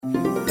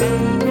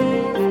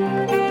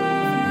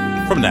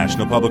From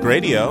National Public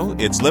Radio,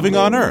 it's Living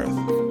on Earth.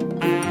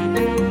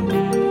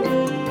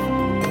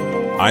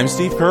 I'm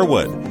Steve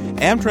Curwood.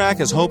 Amtrak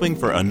is hoping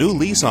for a new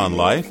lease on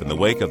life in the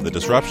wake of the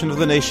disruption of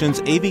the nation's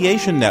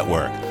aviation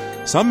network.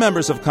 Some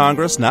members of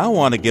Congress now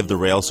want to give the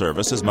rail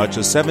service as much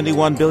as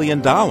 $71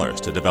 billion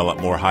to develop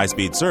more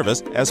high-speed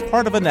service as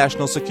part of a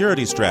national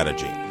security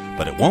strategy.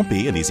 But it won't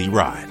be an easy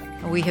ride.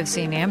 We have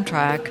seen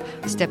Amtrak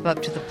step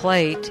up to the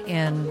plate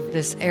in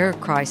this air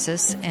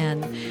crisis,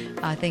 and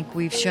I think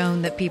we've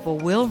shown that people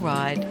will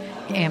ride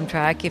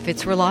Amtrak if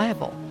it's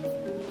reliable.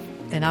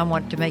 And I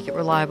want to make it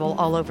reliable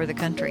all over the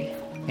country.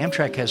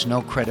 Amtrak has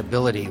no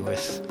credibility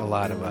with a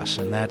lot of us,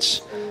 and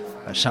that's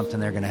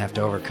something they're going to have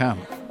to overcome.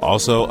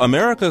 Also,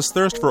 America's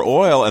thirst for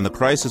oil and the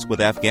crisis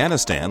with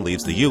Afghanistan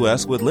leaves the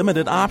U.S. with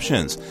limited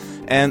options,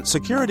 and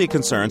security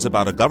concerns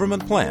about a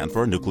government plan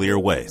for nuclear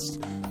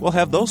waste. We'll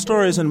have those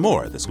stories and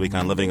more this week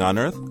on Living on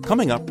Earth,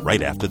 coming up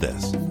right after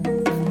this.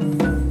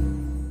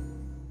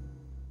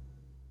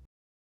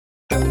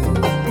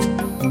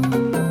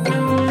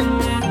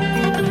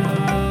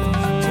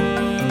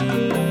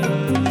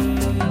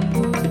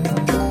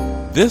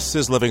 This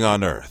is Living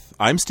on Earth.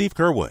 I'm Steve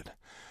Curwood.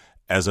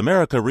 As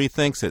America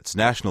rethinks its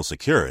national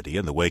security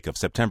in the wake of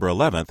September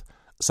 11th,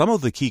 some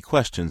of the key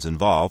questions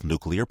involve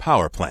nuclear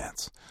power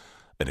plants.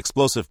 An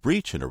explosive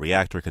breach in a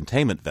reactor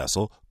containment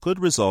vessel could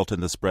result in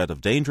the spread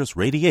of dangerous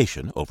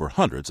radiation over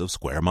hundreds of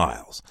square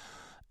miles.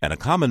 And a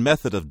common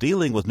method of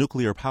dealing with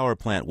nuclear power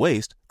plant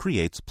waste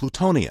creates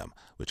plutonium,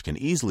 which can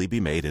easily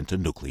be made into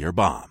nuclear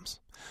bombs.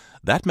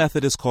 That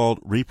method is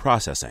called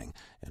reprocessing,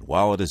 and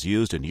while it is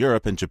used in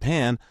Europe and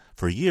Japan,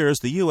 for years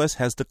the U.S.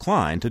 has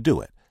declined to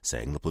do it,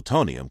 saying the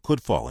plutonium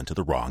could fall into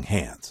the wrong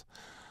hands.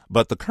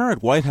 But the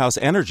current White House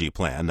energy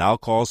plan now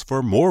calls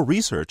for more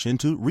research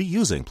into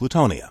reusing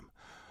plutonium.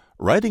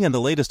 Writing in the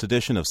latest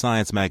edition of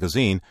Science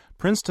magazine,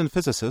 Princeton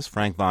physicist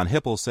Frank von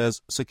Hippel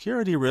says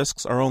security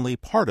risks are only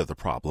part of the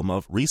problem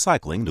of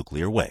recycling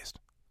nuclear waste.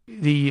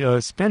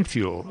 The spent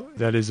fuel,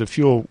 that is, the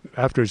fuel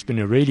after it's been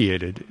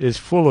irradiated, is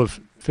full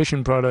of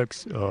fission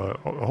products, a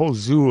whole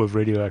zoo of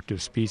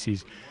radioactive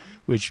species,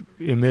 which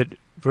emit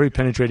very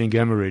penetrating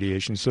gamma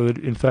radiation. So that,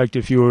 in fact,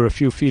 if you were a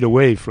few feet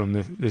away from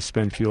the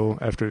spent fuel,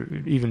 after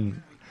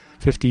even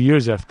 50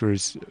 years after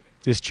its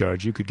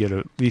discharge, you could get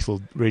a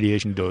lethal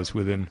radiation dose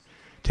within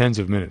tens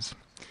of minutes.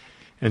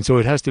 And so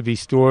it has to be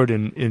stored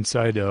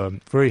inside a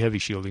very heavy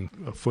shielding,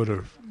 a foot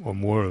or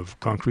more of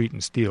concrete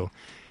and steel,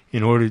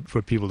 in order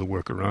for people to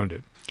work around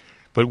it.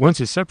 But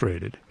once it's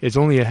separated, it's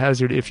only a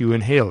hazard if you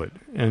inhale it.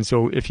 And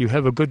so if you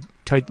have a good,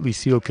 tightly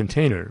sealed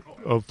container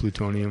of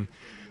plutonium,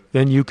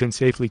 then you can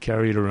safely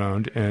carry it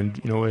around, and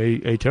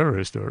a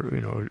terrorist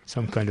or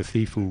some kind of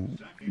thief who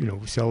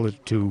sell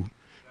it to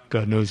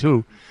God knows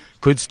who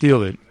could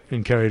steal it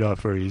and carry it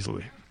off very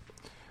easily.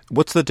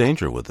 What's the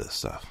danger with this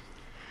stuff?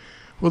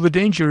 Well, the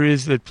danger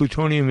is that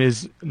plutonium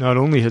is not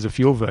only has a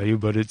fuel value,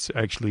 but it's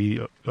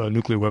actually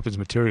nuclear weapons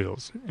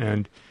materials.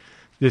 And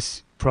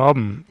this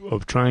problem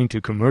of trying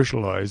to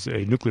commercialize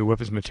a nuclear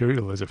weapons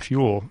material as a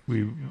fuel,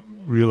 we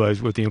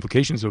realized what the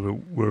implications of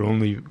it were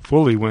only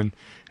fully when,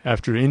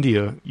 after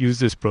India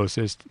used this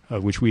process,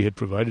 which we had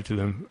provided to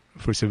them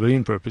for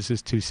civilian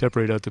purposes, to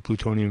separate out the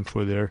plutonium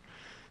for their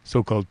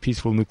so-called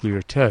peaceful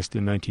nuclear test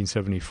in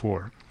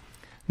 1974.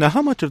 Now,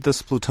 how much of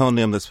this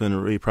plutonium that's been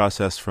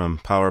reprocessed from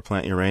power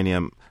plant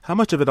uranium, how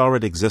much of it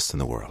already exists in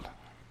the world?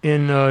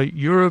 In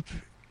Europe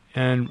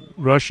and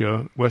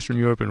Russia, Western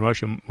Europe and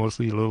Russia,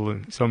 mostly a little,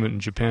 and some in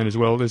Japan as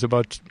well, there's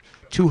about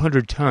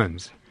 200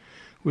 tons,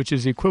 which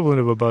is the equivalent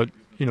of about,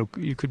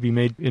 you could be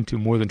made into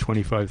more than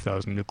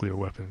 25,000 nuclear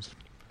weapons.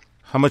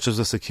 How much of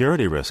a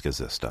security risk is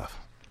this stuff?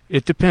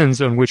 It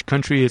depends on which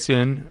country it's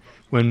in.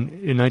 When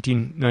in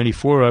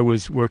 1994 I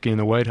was working in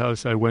the White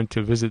House, I went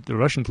to visit the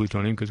Russian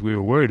plutonium because we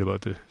were worried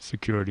about the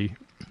security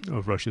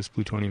of Russia's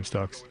plutonium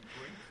stocks.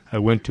 I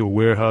went to a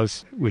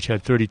warehouse which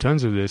had 30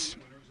 tons of this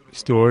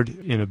stored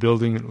in a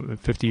building, a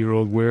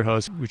 50-year-old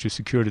warehouse, which was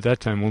secured at that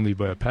time only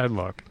by a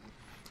padlock.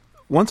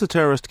 Once a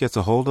terrorist gets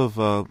a hold of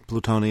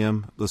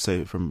plutonium, let's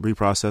say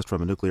reprocessed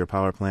from a nuclear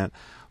power plant,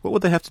 what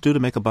would they have to do to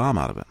make a bomb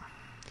out of it?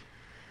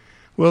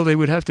 Well, they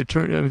would have to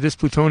turn this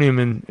plutonium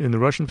in the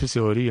Russian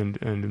facility and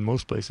in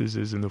most places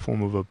is in the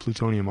form of a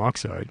plutonium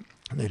oxide.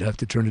 They'd have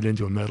to turn it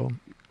into a metal.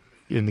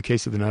 In the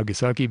case of the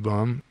Nagasaki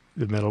bomb,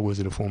 the metal was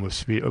in the form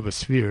of a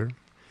sphere,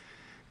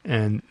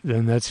 and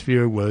then that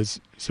sphere was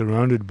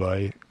surrounded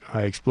by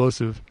high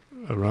explosive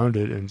around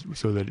it, and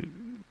so that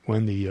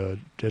when the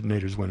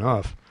detonators went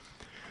off,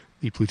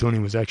 the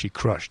plutonium was actually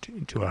crushed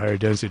into a higher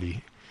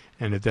density.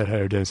 And at that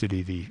higher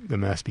density, the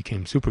mass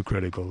became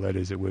supercritical. That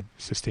is, it would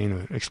sustain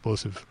an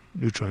explosive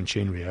neutron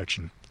chain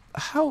reaction.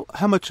 How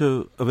much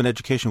of an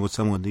education would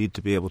someone need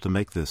to be able to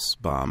make this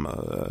bomb?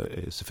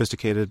 A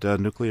sophisticated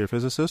nuclear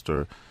physicist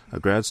or a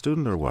grad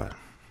student or what?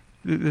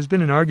 There's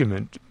been an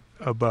argument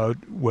about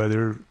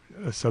whether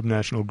a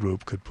subnational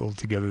group could pull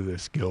together the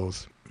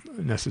skills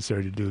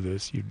necessary to do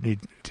this. You'd need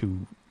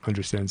to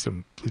understand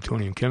some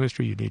plutonium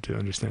chemistry. You'd need to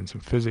understand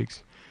some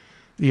physics.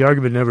 The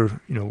argument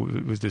never,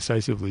 was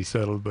decisively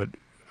settled, but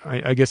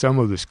I guess I'm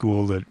of the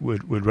school that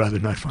would rather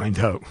not find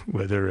out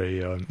whether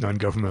a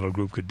non-governmental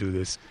group could do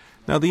this.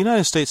 Now, the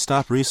United States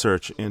stopped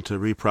research into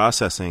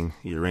reprocessing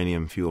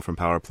uranium fuel from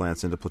power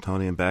plants into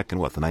plutonium back in,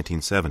 the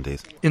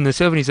 1970s? In the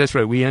 70s, that's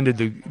right. We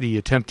ended the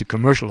attempt to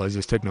commercialize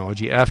this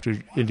technology after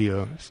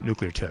India's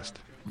nuclear test.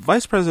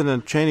 Vice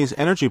President Cheney's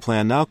energy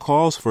plan now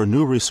calls for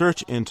new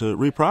research into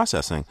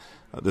reprocessing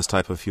this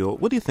type of fuel.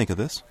 What do you think of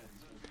this?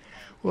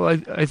 Well,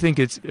 I think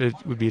it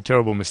would be a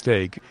terrible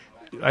mistake.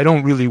 I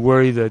don't really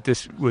worry that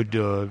this would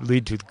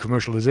lead to the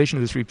commercialization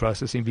of this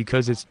reprocessing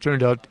because it's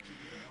turned out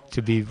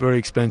to be very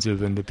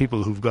expensive, and the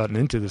people who've gotten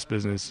into this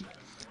business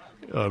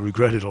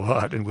regret it a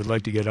lot and would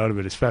like to get out of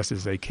it as fast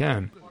as they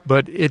can.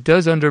 But it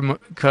does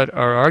undercut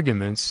our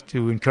arguments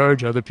to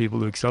encourage other people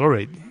to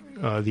accelerate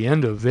the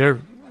end of their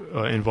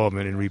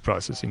involvement in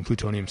reprocessing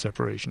plutonium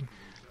separation.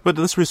 But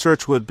this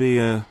research would be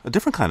a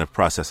different kind of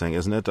processing,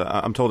 isn't it?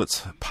 I'm told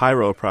it's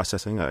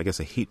pyroprocessing, I guess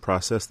a heat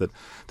process that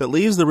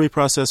leaves the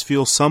reprocessed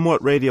fuel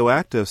somewhat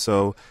radioactive,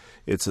 so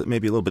it's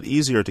maybe a little bit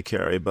easier to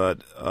carry, but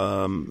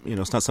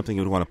it's not something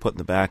you would want to put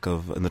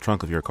in the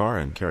trunk of your car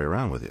and carry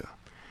around with you.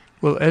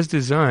 Well, as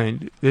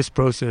designed, this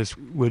process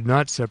would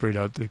not separate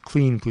out the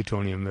clean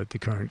plutonium that the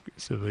current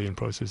civilian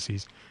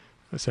processes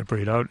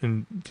separate out,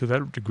 and to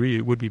that degree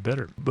it would be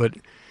better. But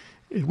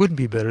it wouldn't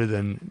be better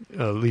than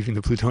leaving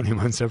the plutonium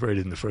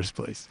unseparated in the first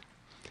place.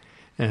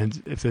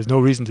 And if there's no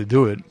reason to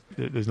do it,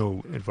 there's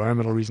no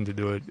environmental reason to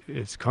do it,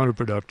 it's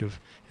counterproductive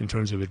in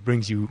terms of it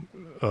brings you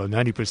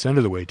 90%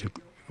 of the way to,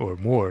 or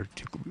more,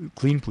 to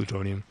clean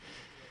plutonium.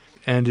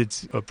 And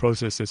it's a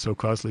process that's so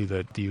costly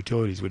that the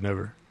utilities would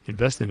never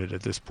invest in it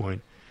at this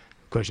point.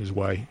 The question is,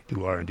 why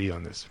do R&D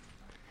on this?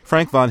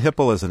 Frank von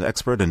Hippel is an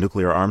expert in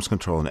nuclear arms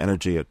control and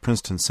energy at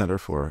Princeton Center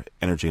for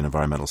Energy and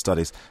Environmental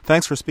Studies.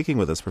 Thanks for speaking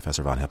with us,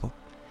 Professor von Hippel.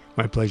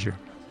 My pleasure.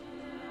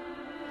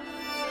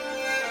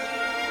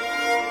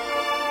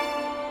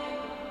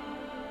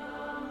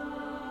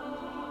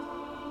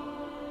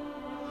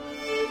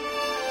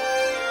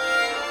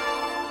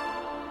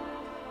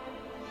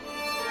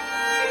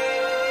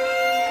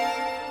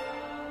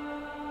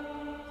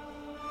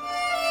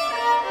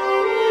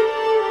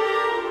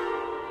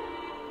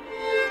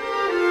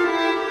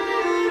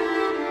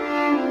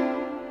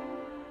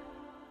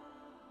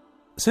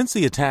 Since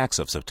the attacks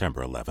of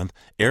September 11th,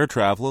 air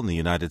travel in the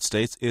United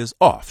States is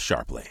off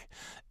sharply,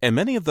 and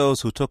many of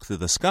those who took to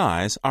the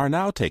skies are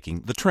now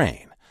taking the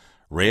train.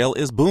 Rail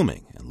is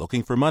booming and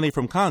looking for money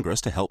from Congress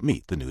to help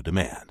meet the new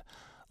demand.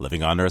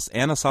 Living on Earth's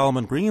Anna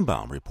Solomon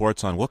Greenbaum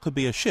reports on what could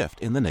be a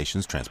shift in the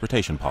nation's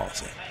transportation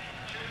policy.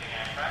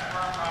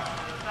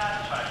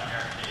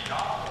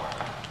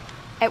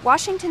 At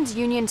Washington's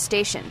Union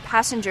Station,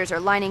 passengers are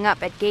lining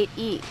up at Gate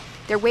E.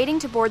 They're waiting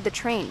to board the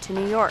train to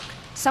New York.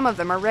 Some of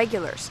them are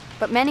regulars,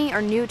 but many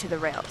are new to the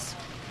rails.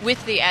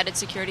 With the added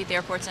security at the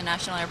airports and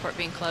National Airport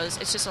being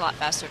closed, it's just a lot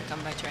faster to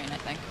come by train, I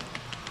think.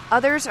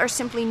 Others are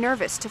simply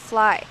nervous to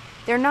fly.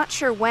 They're not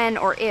sure when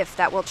or if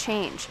that will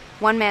change.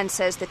 One man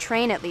says the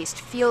train at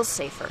least feels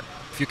safer.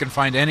 If you can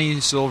find any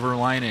silver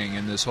lining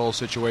in this whole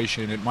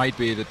situation, it might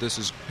be that this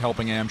is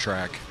helping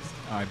Amtrak.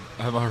 I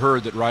have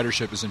heard that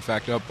ridership is in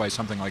fact up by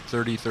something like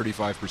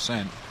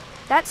 35%.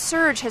 That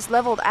surge has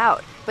leveled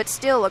out, but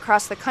still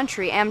across the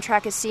country,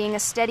 Amtrak is seeing a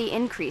steady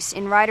increase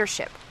in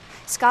ridership.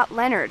 Scott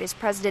Leonard is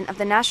president of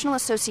the National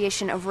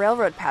Association of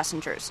Railroad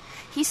Passengers.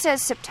 He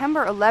says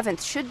September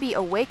 11th should be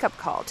a wake-up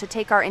call to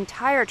take our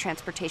entire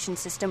transportation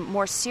system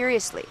more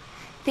seriously.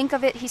 Think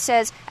of it, he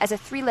says, as a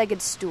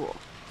three-legged stool.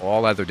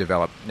 All other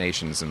developed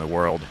nations in the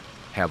world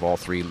have all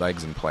three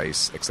legs in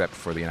place except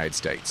for the United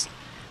States.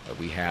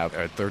 We have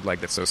a third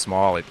leg that's so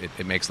small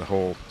it makes the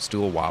whole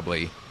stool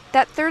wobbly.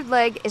 That third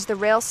leg is the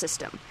rail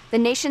system. The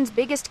nation's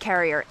biggest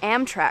carrier,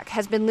 Amtrak,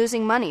 has been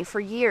losing money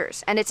for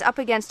years, and it's up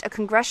against a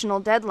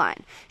congressional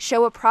deadline: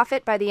 show a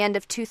profit by the end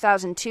of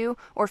 2002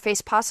 or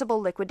face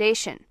possible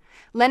liquidation.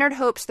 Leonard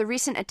hopes the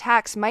recent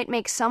attacks might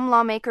make some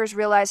lawmakers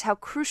realize how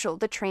crucial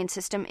the train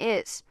system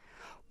is.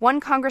 One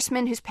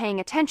congressman who's paying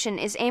attention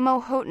is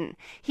Amo Houghton.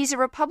 He's a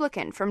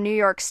Republican from New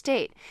York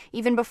State.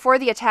 Even before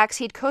the attacks,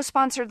 he'd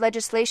co-sponsored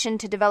legislation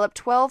to develop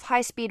 12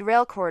 high-speed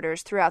rail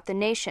corridors throughout the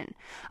nation.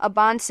 A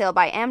bond sale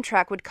by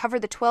Amtrak would cover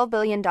the $12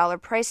 billion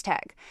price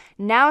tag.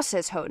 Now,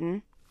 says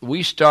Houghton,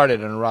 we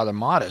started on a rather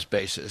modest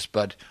basis,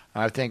 but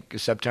I think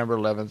September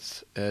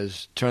 11th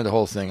has turned the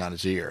whole thing on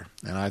its ear,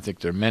 and I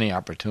think there are many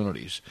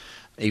opportunities,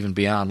 even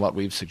beyond what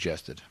we've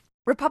suggested.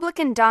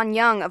 Republican Don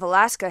Young of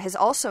Alaska has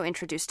also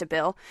introduced a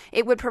bill.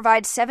 It would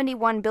provide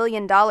 $71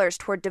 billion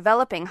toward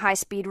developing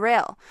high-speed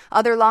rail.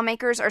 Other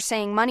lawmakers are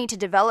saying money to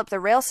develop the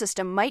rail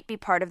system might be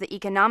part of the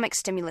economic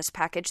stimulus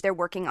package they're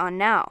working on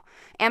now.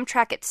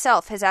 Amtrak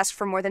itself has asked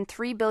for more than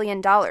 $3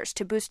 billion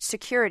to boost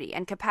security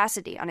and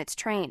capacity on its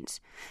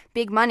trains.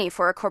 Big money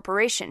for a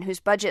corporation whose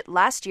budget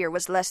last year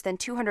was less than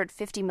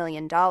 $250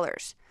 million.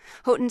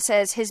 Houghton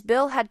says his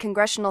bill had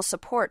congressional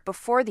support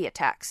before the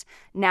attacks.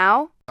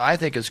 Now, I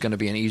think it's going to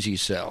be an easy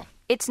sell.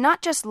 It's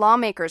not just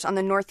lawmakers on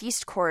the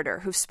Northeast Corridor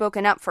who've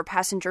spoken up for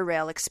passenger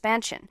rail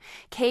expansion.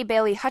 Kay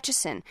Bailey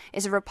Hutchison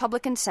is a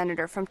Republican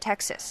senator from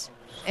Texas.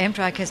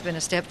 Amtrak has been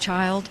a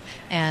stepchild,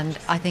 and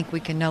I think we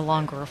can no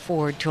longer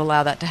afford to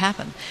allow that to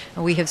happen.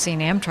 We have seen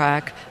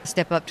Amtrak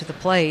step up to the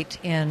plate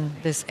in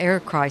this air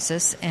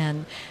crisis,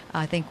 and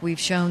I think we've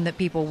shown that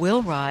people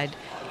will ride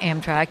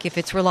Amtrak if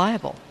it's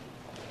reliable.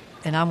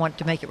 And I want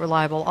to make it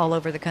reliable all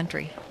over the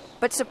country.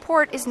 But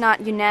support is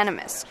not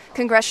unanimous.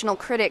 Congressional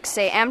critics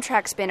say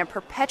Amtrak's been a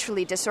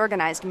perpetually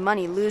disorganized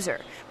money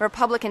loser.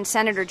 Republican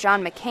Senator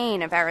John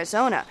McCain of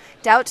Arizona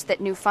doubts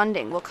that new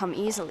funding will come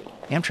easily.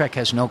 Amtrak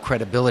has no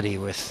credibility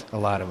with a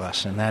lot of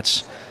us, and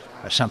that's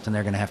something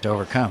they're going to have to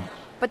overcome.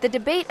 But the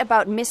debate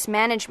about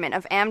mismanagement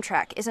of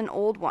Amtrak is an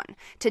old one.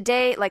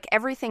 Today, like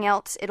everything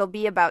else, it'll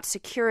be about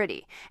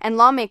security, and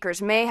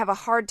lawmakers may have a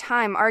hard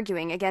time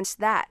arguing against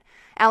that.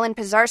 Alan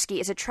Pizarski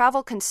is a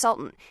travel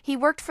consultant. He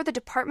worked for the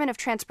Department of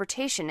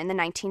Transportation in the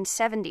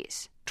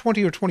 1970s.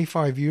 20 or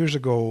 25 years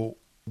ago,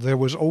 there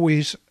was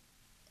always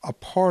a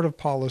part of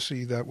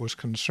policy that was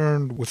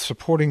concerned with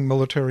supporting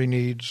military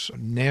needs,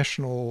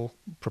 national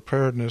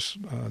preparedness,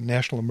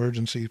 national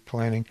emergency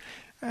planning,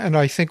 and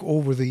I think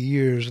over the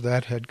years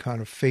that had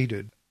kind of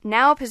faded.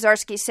 Now,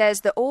 Pizarski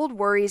says the old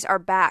worries are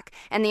back,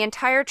 and the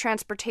entire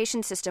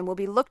transportation system will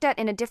be looked at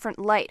in a different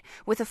light,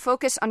 with a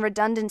focus on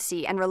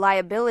redundancy and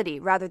reliability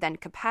rather than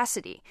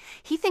capacity.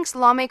 He thinks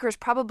lawmakers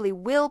probably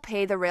will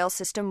pay the rail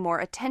system more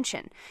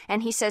attention,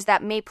 and he says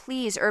that may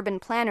please urban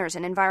planners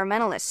and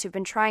environmentalists who've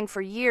been trying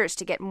for years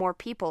to get more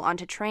people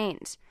onto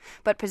trains.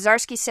 But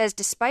Pizarski says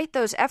despite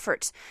those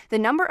efforts, the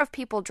number of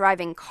people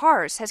driving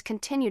cars has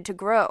continued to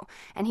grow,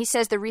 and he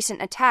says the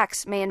recent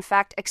attacks may in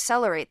fact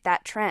accelerate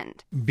that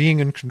trend. Being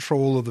in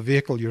control of the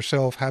vehicle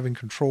yourself, having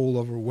control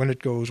over when it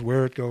goes,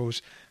 where it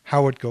goes,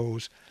 how it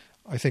goes,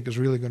 I think is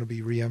really going to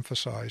be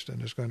reemphasized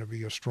and is going to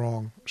be a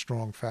strong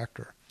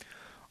factor.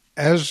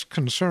 As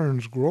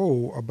concerns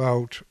grow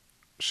about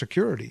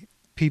security,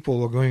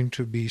 people are going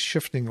to be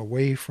shifting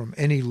away from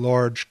any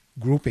large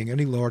grouping,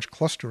 any large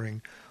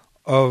clustering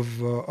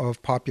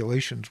of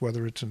populations,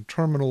 whether it's in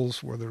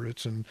terminals, whether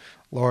it's in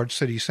large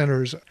city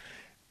centers,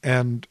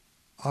 and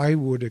I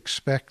would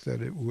expect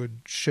that it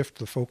would shift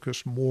the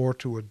focus more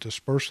to a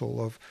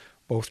dispersal of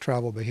both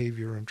travel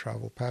behavior and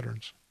travel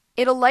patterns.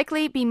 It'll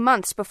likely be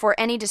months before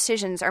any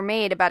decisions are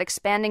made about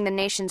expanding the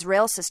nation's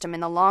rail system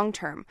in the long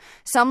term.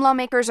 Some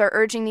lawmakers are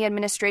urging the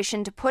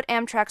administration to put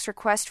Amtrak's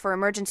request for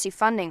emergency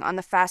funding on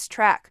the fast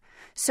track.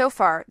 So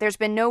far, there's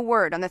been no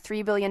word on the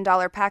 $3 billion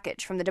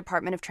package from the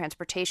Department of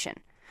Transportation.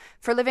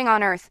 For Living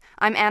on Earth,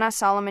 I'm Anna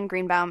Solomon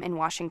Greenbaum in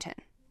Washington.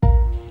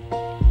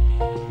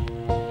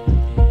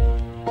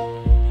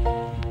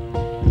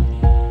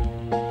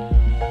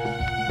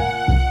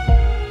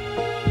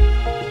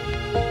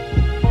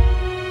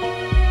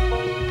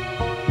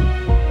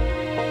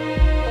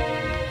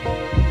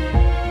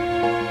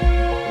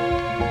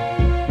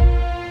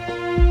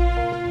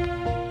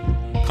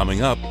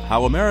 Coming up,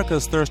 how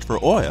America's thirst for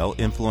oil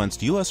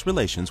influenced U.S.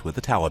 relations with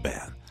the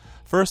Taliban.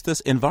 First, this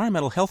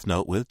environmental health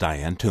note with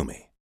Diane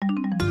Toomey.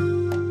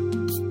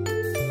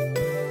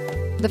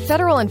 The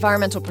Federal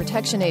Environmental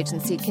Protection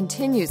Agency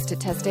continues to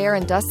test air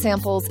and dust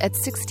samples at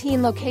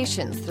 16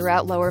 locations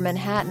throughout Lower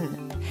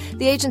Manhattan.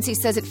 The agency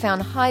says it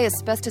found high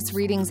asbestos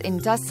readings in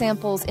dust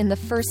samples in the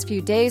first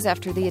few days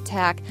after the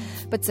attack,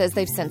 but says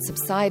they've since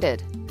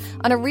subsided.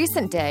 On a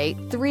recent day,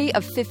 3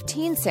 of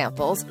 15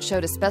 samples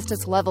showed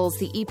asbestos levels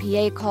the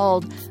EPA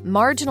called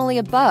marginally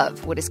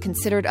above what is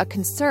considered a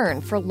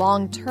concern for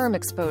long-term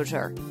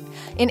exposure.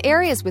 In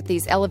areas with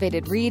these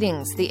elevated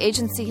readings, the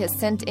agency has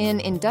sent in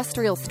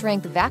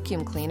industrial-strength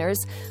vacuum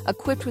cleaners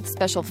equipped with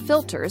special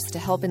filters to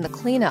help in the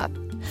cleanup.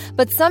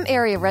 But some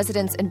area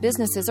residents and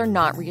businesses are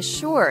not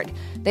reassured.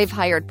 They've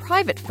hired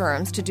private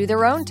firms to do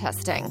their own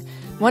testing.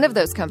 One of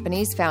those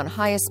companies found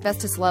high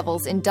asbestos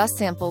levels in dust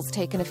samples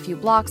taken a few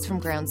blocks from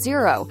Ground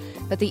Zero,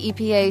 but the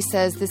EPA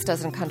says this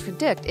doesn't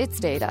contradict its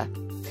data.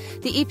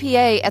 The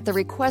EPA, at the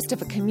request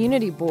of a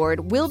community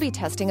board, will be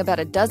testing about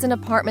a dozen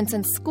apartments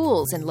and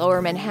schools in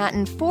Lower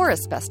Manhattan for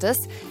asbestos,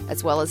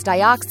 as well as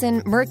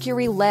dioxin,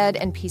 mercury, lead,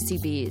 and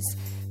PCBs.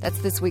 That's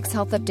this week's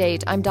Health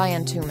Update. I'm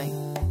Diane Toomey.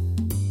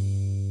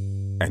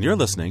 And you're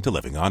listening to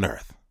Living on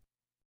Earth.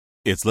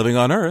 It's Living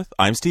on Earth.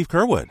 I'm Steve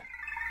Kerwood.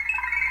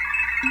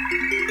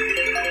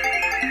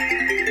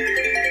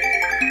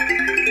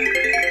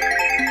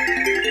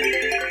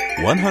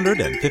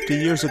 "150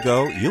 years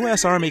ago,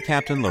 U.S. Army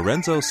Captain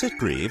Lorenzo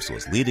Sitgreaves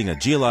was leading a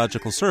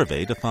geological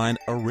survey to find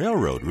a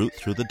railroad route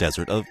through the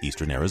desert of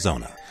eastern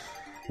Arizona.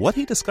 What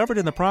he discovered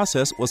in the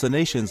process was the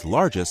nation's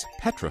largest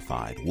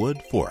petrified wood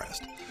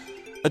forest.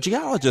 A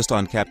geologist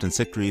on Captain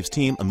Sitgreaves'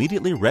 team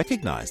immediately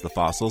recognized the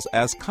fossils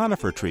as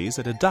conifer trees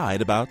that had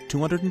died about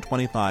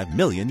 225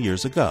 million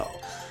years ago.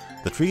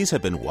 The trees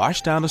had been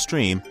washed down a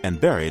stream and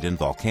buried in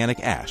volcanic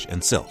ash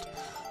and silt.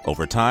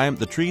 Over time,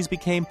 the trees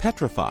became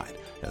petrified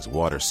as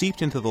water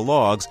seeped into the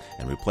logs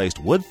and replaced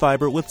wood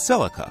fiber with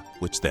silica,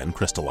 which then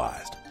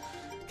crystallized.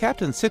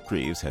 Captain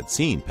Sitgreaves had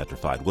seen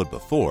petrified wood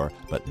before,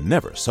 but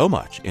never so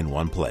much in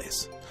one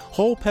place.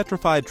 Whole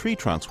petrified tree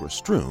trunks were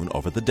strewn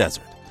over the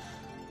desert.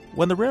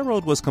 When the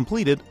railroad was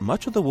completed,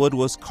 much of the wood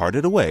was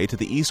carted away to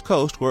the East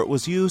Coast where it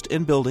was used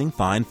in building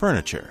fine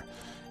furniture.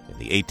 In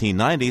the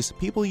 1890s,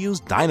 people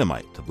used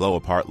dynamite to blow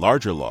apart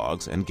larger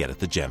logs and get at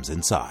the gems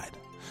inside.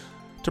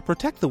 To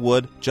protect the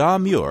wood,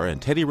 John Muir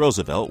and Teddy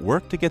Roosevelt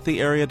worked to get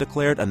the area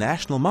declared a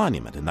national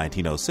monument in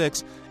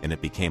 1906, and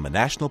it became a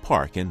national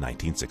park in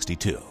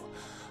 1962.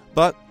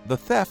 But the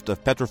theft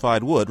of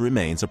petrified wood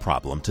remains a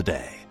problem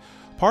today.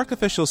 Park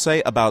officials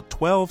say about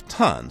 12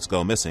 tons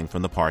go missing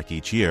from the park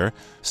each year.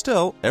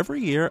 Still,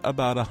 every year,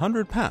 about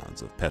 100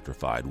 pounds of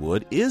petrified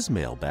wood is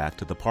mailed back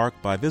to the park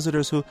by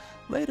visitors who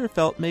later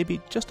felt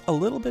maybe just a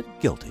little bit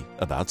guilty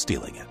about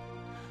stealing it.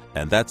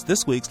 And that's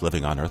this week's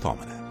Living on Earth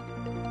Almanac.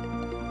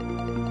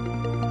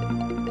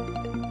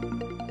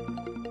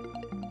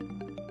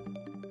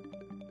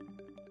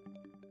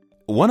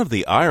 One of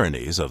the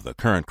ironies of the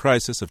current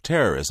crisis of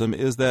terrorism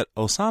is that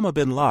Osama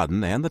bin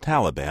Laden and the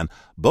Taliban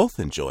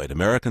both enjoyed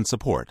American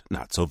support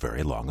not so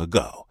very long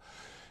ago.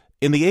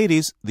 In the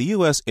 80s, the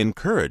U.S.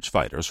 encouraged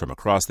fighters from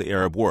across the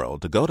Arab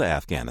world to go to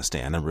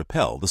Afghanistan and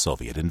repel the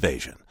Soviet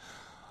invasion.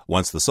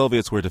 Once the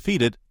Soviets were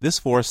defeated, this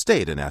force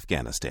stayed in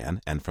Afghanistan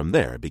and from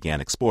there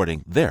began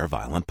exporting their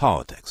violent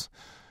politics.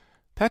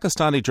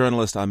 Pakistani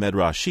journalist Ahmed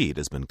Rashid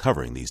has been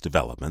covering these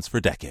developments for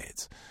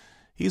decades.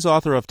 He's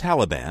author of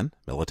Taliban,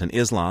 Militant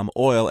Islam,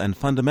 Oil, and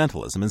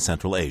Fundamentalism in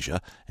Central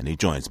Asia, and he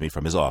joins me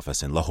from his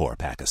office in Lahore,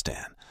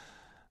 Pakistan.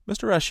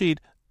 Mr.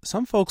 Rashid,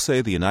 some folks say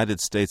the United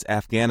States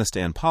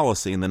Afghanistan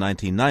policy in the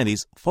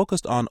 1990s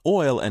focused on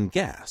oil and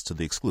gas to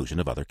the exclusion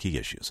of other key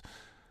issues.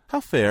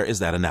 How fair is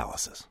that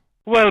analysis?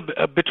 Well,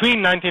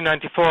 between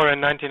 1994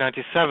 and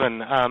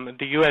 1997,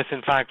 the U.S.,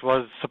 in fact,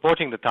 was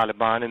supporting the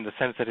Taliban in the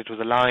sense that it was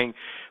allowing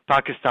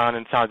Pakistan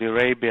and Saudi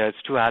Arabia, its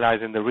two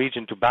allies in the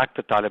region, to back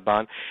the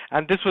Taliban.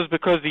 And this was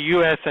because the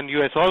U.S. and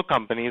U.S. oil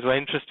companies were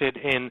interested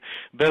in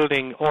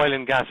building oil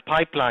and gas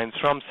pipelines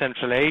from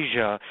Central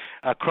Asia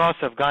across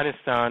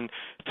Afghanistan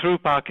through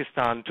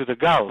Pakistan to the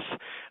Gulf.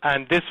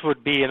 And this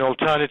would be an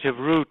alternative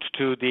route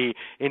to the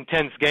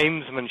intense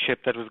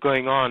gamesmanship that was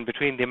going on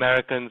between the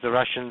Americans, the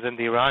Russians, and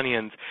the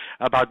Iranians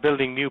about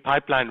building new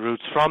pipeline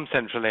routes from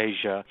Central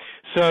Asia.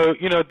 So,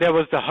 there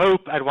was the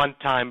hope at one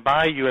time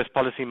by U.S.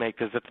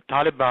 policymakers that the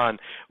Taliban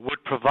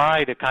would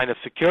provide a kind of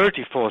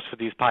security force for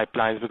these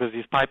pipelines because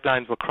these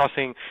pipelines were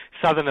crossing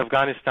southern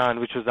Afghanistan,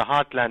 which was the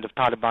heartland of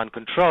Taliban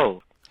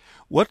control.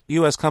 What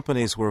U.S.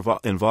 companies were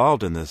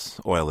involved in this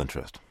oil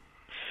interest?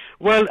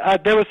 Well,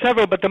 there were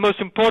several, but the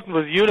most important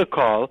was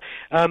Unocal.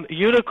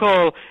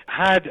 Unocal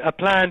had a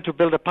plan to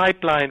build a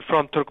pipeline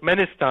from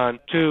Turkmenistan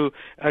to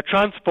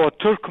transport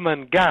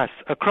Turkmen gas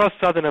across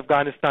southern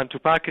Afghanistan to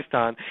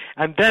Pakistan,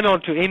 and then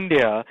on to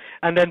India,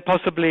 and then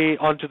possibly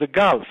onto the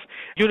Gulf.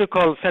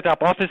 Unocal set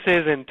up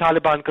offices in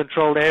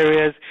Taliban-controlled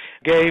areas,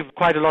 gave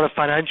quite a lot of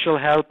financial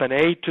help and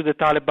aid to the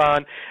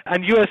Taliban,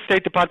 and U.S.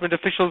 State Department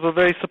officials were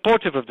very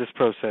supportive of this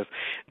process.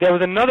 There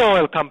was another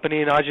oil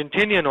company, an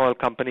Argentinian oil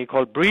company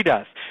called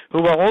Bridas,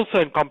 who were also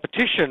in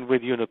competition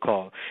with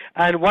Unocal.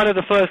 And one of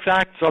the first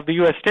acts of the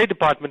U.S. State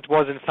Department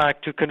was, in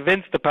fact, to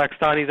convince the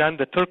Pakistanis and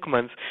the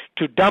Turkmens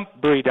to dump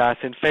Bridas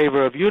in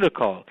favor of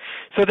Unocal.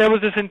 So there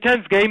was this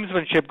intense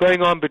gamesmanship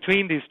going on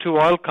between these two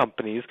oil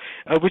companies,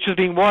 which was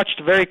being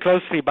watched very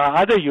closely by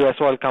other U.S.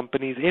 oil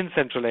companies in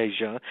Central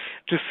Asia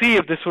to see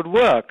if this would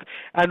work.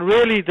 And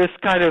really this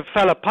kind of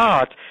fell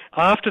apart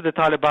after the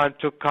Taliban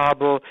took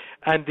Kabul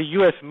and the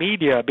U.S.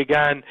 media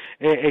began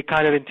a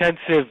kind of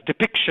intensive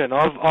depiction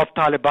of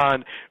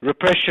Taliban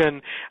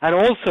repression. And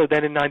also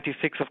then in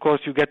 96, of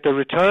course, you get the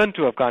return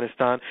to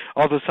Afghanistan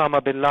of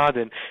Osama bin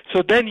Laden.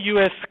 So then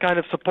U.S. kind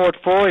of support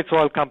for its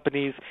oil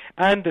companies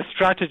and the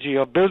strategy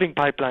of building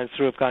pipelines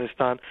through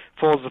Afghanistan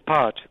falls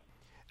apart.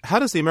 How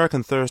does the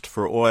American thirst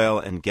for oil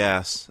and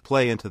gas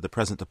play into the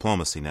present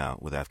diplomacy now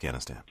with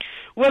Afghanistan?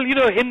 Well,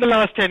 in the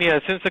last 10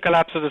 years, since the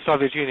collapse of the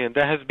Soviet Union,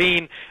 there has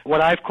been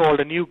what I've called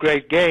a new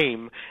great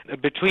game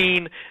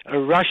between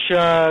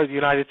Russia, the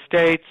United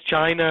States,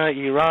 China,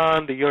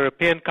 Iran, the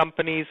European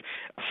companies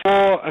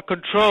for a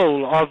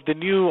control of the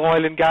new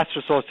oil and gas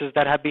resources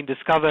that have been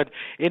discovered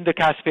in the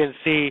Caspian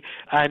Sea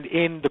and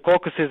in the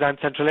Caucasus and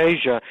Central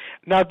Asia.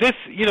 Now this,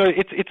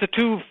 it's a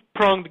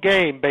two-pronged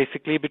game,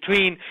 basically,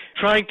 between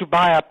trying to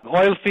buy up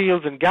oil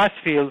fields and gas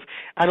fields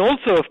and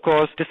also, of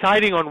course,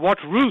 deciding on what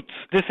routes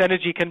this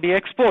energy can be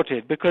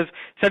exported, because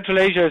Central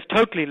Asia is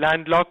totally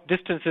landlocked,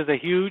 distances are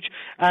huge,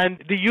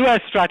 and the U.S.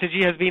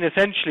 strategy has been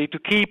essentially to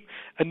keep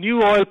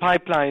new oil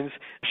pipelines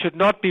should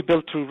not be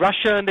built through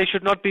Russia and they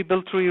should not be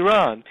built through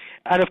Iran.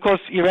 And of course,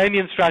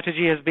 Iranian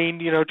strategy has been,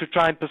 to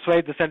try and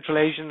persuade the Central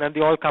Asian and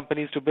the oil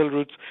companies to build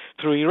routes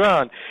through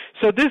Iran.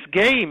 So this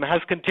game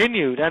has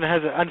continued and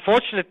has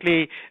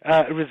unfortunately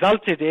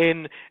resulted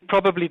in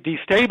probably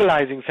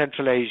destabilizing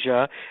Central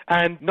Asia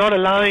and not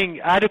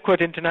allowing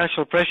adequate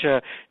international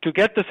pressure to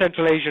get the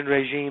Central Asian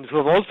regimes, who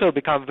have also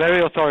become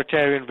very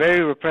authoritarian,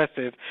 very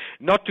repressive,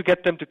 not to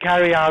get them to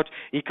carry out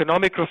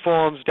economic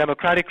reforms,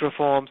 democratic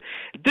reforms.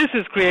 This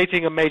is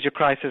creating a major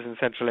crisis in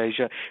Central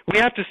Asia. We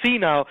have to see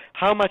now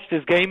how much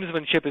this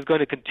gamesmanship is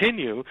going to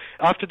continue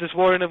after this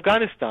war in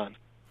Afghanistan.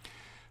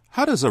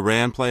 How does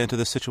Iran play into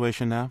this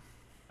situation now?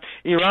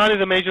 Iran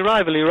is a major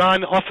rival. Iran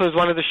offers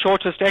one of the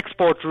shortest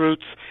export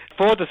routes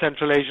for the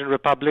Central Asian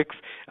republics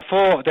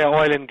for their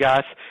oil and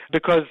gas,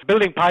 because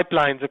building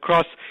pipelines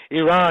across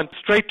Iran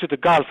straight to the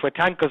Gulf where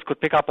tankers could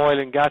pick up oil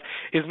and gas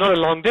is not a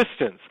long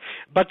distance.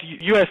 But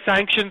U.S.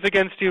 sanctions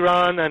against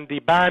Iran and the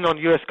ban on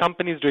U.S.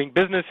 companies doing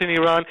business in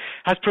Iran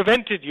has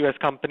prevented U.S.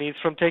 companies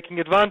from taking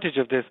advantage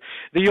of this.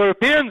 The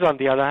Europeans, on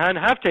the other hand,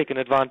 have taken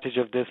advantage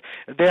of this.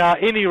 They are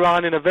in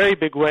Iran in a very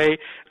big way.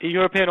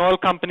 European oil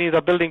companies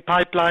are building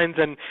pipelines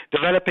and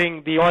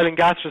developing the oil and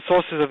gas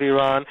resources of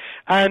Iran.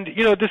 And,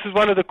 this is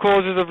one of the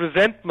causes of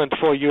resentment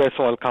for U.S.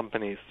 oil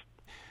companies.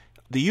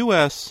 The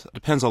U.S.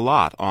 depends a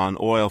lot on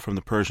oil from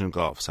the Persian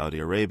Gulf, Saudi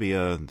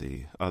Arabia, and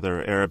the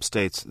other Arab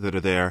states that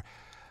are there.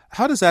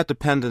 How does that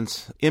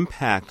dependence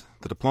impact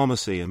the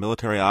diplomacy and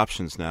military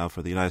options now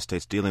for the United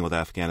States dealing with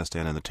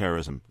Afghanistan and the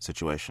terrorism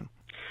situation?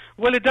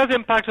 Well, it does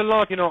impact a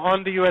lot,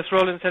 on the U.S.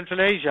 role in Central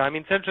Asia. I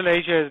mean, Central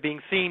Asia is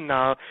being seen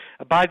now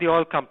by the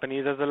oil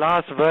companies as the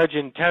last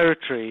virgin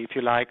territory, if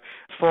you like,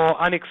 for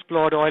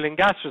unexplored oil and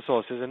gas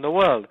resources in the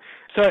world.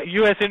 So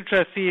U.S.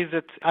 interest sees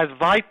it as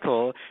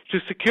vital to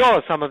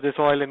secure some of this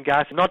oil and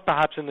gas, not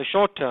perhaps in the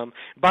short term,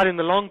 but in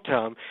the long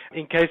term,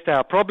 in case there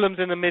are problems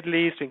in the Middle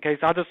East, in case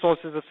other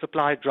sources of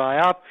supply dry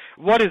up.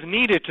 What is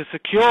needed to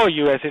secure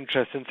U.S.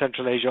 interests in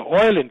Central Asia,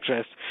 oil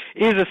interests,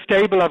 is a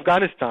stable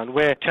Afghanistan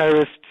where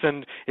terrorists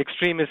and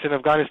extremists in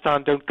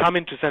Afghanistan don't come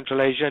into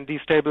Central Asia and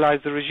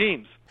destabilize the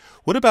regimes.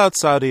 What about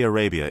Saudi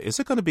Arabia? Is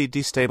it going to be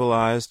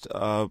destabilized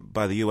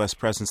by the U.S.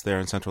 presence there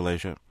in Central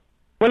Asia?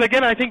 Well,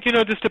 again, I think,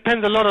 this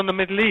depends a lot on the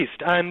Middle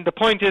East. And the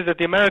point is that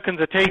the Americans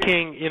are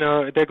taking,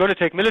 they're going to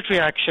take military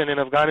action in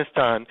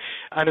Afghanistan.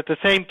 And at the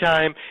same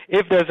time,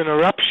 if there's an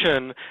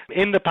eruption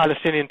in the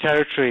Palestinian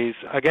territories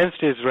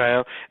against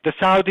Israel, the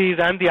Saudis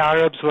and the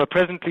Arabs who are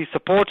presently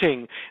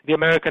supporting the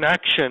American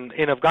action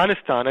in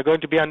Afghanistan are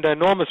going to be under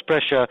enormous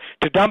pressure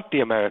to dump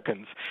the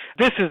Americans.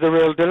 This is the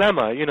real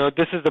dilemma.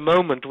 This is the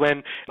moment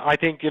when I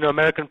think,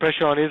 American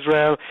pressure on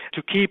Israel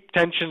to keep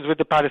tensions with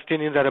the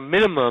Palestinians at a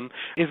minimum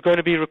is going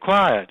to be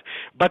required.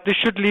 But this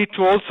should lead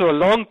to also a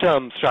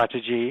long-term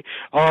strategy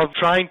of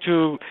trying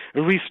to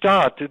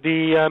restart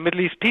the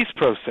Middle East peace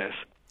process.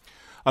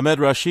 Ahmed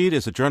Rashid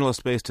is a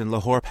journalist based in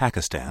Lahore,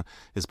 Pakistan.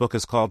 His book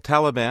is called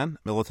Taliban,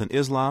 Militant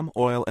Islam,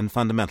 Oil and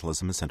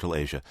Fundamentalism in Central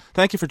Asia.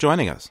 Thank you for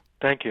joining us.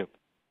 Thank you.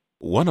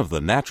 One of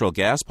the natural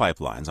gas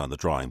pipelines on the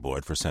drawing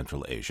board for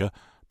Central Asia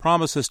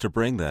promises to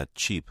bring that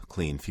cheap,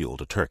 clean fuel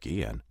to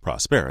Turkey and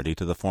prosperity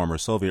to the former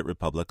Soviet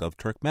Republic of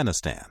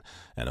Turkmenistan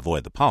and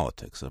avoid the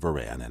politics of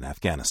Iran and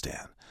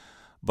Afghanistan.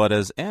 But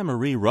as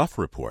Anne-Marie Ruff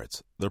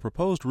reports, the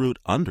proposed route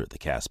under the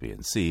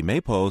Caspian Sea may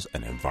pose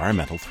an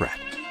environmental threat.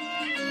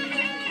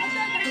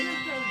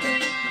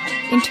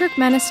 In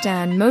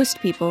Turkmenistan, most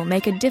people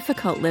make a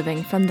difficult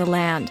living from the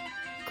land,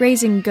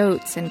 grazing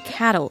goats and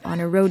cattle on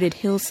eroded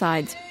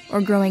hillsides or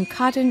growing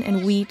cotton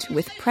and wheat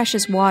with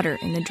precious water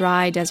in the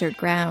dry desert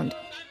ground.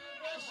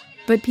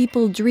 But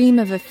people dream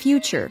of a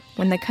future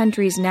when the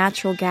country's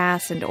natural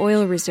gas and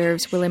oil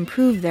reserves will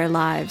improve their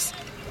lives.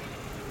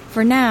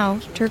 For now,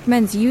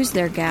 Turkmens use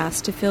their gas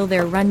to fill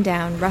their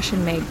rundown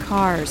Russian-made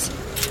cars.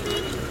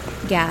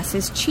 Gas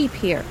is cheap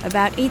here,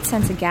 about 8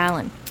 cents a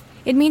gallon.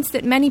 It means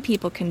that many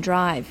people can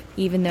drive,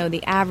 even though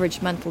the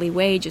average monthly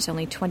wage is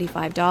only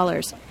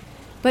 $25.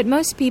 But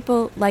most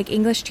people, like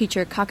English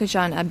teacher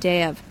Kakajan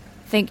Abdeyev,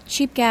 think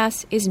cheap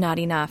gas is not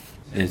enough.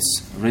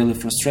 It's really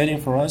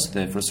frustrating for us.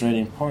 The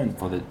frustrating point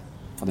for the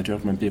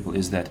Turkmen people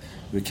is that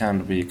we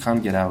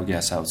can't get our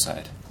gas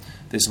outside.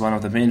 This is one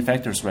of the main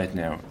factors right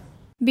now.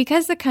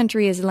 Because the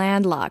country is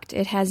landlocked,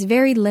 it has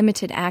very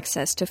limited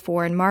access to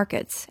foreign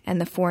markets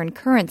and the foreign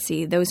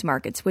currency those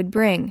markets would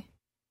bring.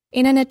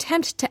 In an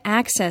attempt to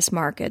access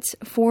markets,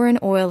 foreign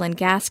oil and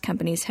gas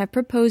companies have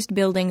proposed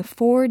building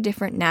 4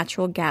 different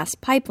natural gas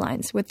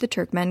pipelines with the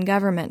Turkmen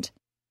government.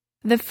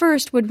 The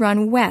first would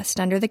run west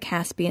under the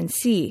Caspian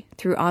Sea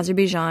through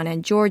Azerbaijan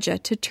and Georgia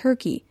to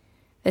Turkey.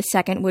 The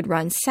second would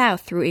run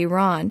south through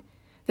Iran.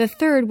 The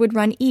third would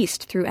run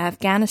east through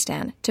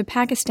Afghanistan to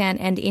Pakistan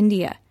and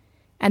India.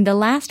 And the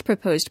last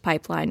proposed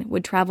pipeline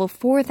would travel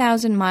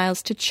 4,000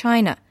 miles to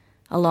China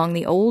along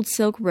the old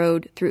Silk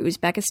Road through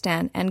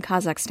Uzbekistan and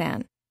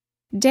Kazakhstan.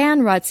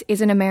 Dan Rutz is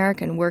an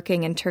American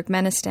working in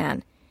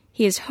Turkmenistan.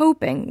 He is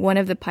hoping one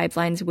of the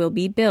pipelines will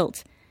be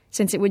built,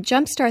 since it would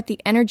jumpstart the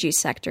energy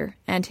sector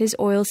and his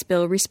oil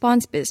spill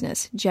response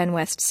business,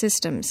 GenWest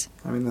Systems.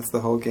 That's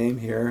the whole game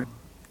here.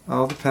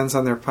 All depends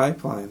on their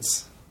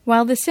pipelines.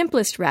 While the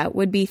simplest route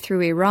would be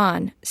through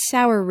Iran,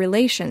 sour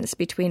relations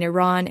between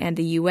Iran and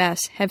the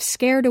U.S. have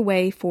scared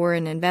away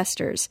foreign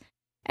investors,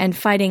 and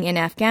fighting in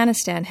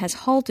Afghanistan has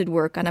halted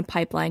work on a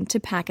pipeline to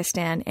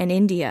Pakistan and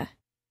India.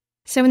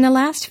 So in the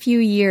last few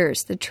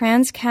years, the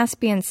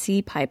Trans-Caspian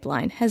Sea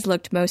pipeline has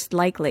looked most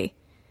likely.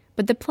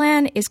 But the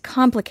plan is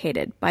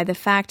complicated by the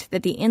fact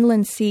that the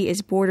inland sea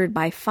is bordered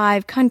by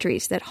 5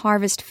 countries that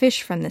harvest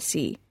fish from the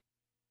sea.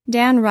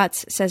 Dan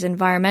Rutz says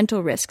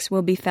environmental risks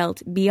will be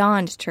felt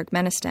beyond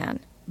Turkmenistan.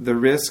 The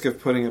risk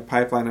of putting a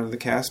pipeline under the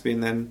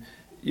Caspian, then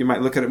you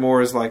might look at it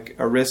more as like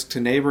a risk to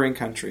neighboring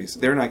countries.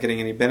 They're not getting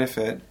any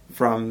benefit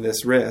from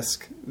this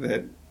risk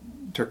that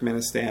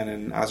Turkmenistan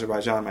and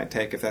Azerbaijan might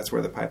take if that's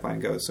where the pipeline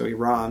goes. So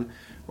Iran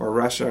or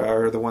Russia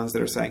are the ones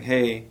that are saying,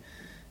 hey,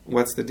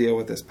 what's the deal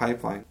with this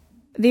pipeline?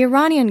 The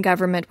Iranian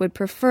government would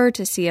prefer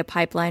to see a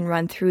pipeline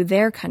run through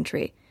their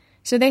country,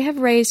 so they have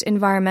raised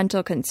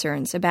environmental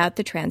concerns about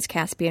the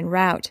Trans-Caspian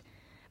route.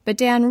 But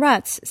Dan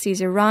Rutz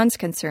sees Iran's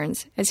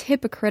concerns as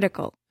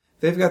hypocritical.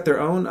 They've got their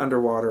own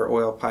underwater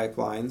oil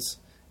pipelines,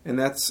 and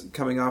that's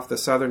coming off the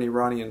southern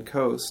Iranian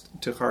coast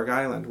to Kharg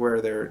Island, where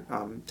their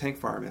tank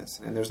farm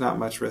is, and there's not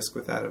much risk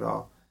with that at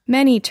all.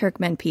 Many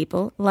Turkmen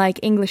people, like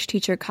English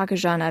teacher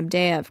Kakajan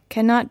Abdeyev,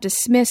 cannot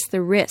dismiss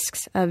the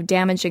risks of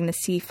damaging the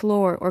sea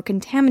floor or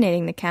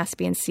contaminating the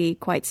Caspian Sea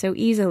quite so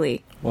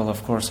easily. Well,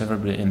 of course,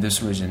 everybody in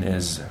this region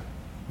is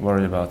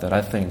worried about that,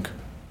 I think.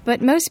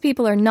 But most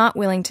people are not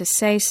willing to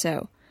say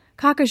so.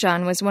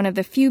 Kakajan was one of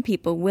the few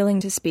people willing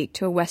to speak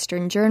to a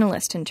Western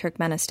journalist in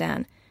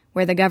Turkmenistan,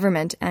 where the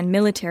government and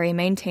military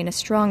maintain a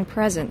strong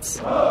presence.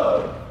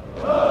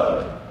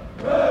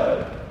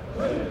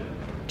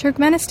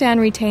 Turkmenistan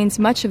retains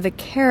much of the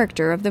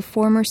character of the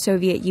former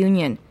Soviet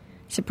Union,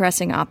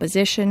 suppressing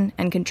opposition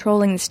and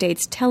controlling the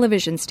state's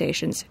television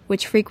stations,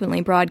 which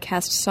frequently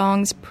broadcast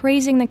songs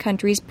praising the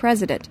country's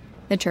president,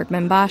 the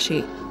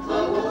Turkmenbashi.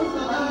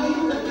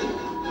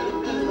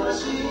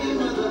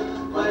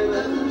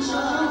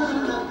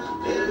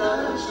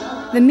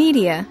 The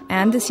media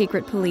and the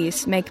secret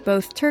police make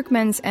both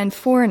Turkmens and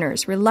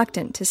foreigners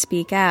reluctant to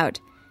speak out.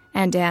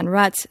 And Dan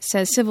Rutz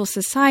says civil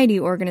society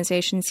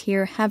organizations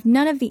here have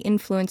none of the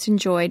influence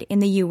enjoyed in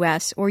the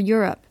U.S. or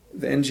Europe.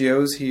 The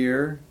NGOs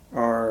here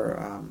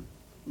are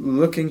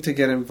looking to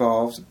get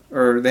involved,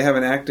 or they have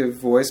an active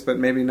voice, but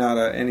maybe not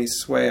any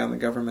sway on the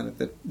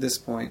government at this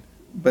point.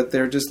 But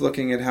they're just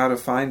looking at how to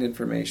find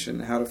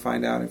information, how to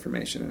find out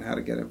information, and how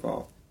to get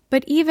involved.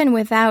 But even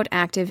without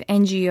active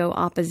NGO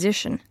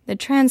opposition, the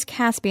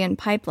Trans-Caspian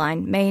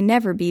pipeline may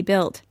never be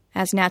built,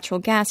 as natural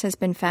gas has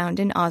been found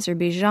in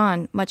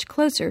Azerbaijan, much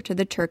closer to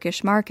the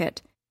Turkish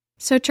market.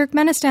 So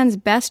Turkmenistan's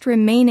best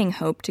remaining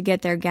hope to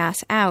get their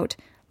gas out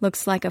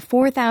looks like a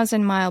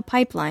 4,000-mile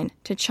pipeline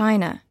to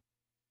China.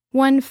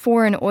 One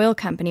foreign oil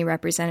company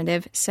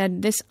representative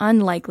said this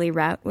unlikely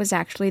route was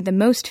actually the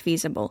most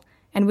feasible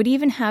and would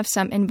even have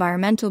some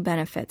environmental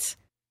benefits.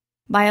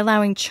 By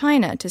allowing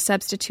China to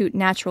substitute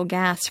natural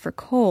gas for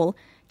coal,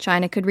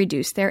 China could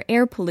reduce their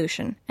air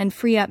pollution and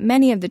free up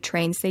many of the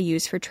trains they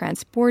use for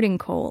transporting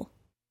coal.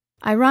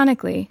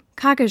 Ironically,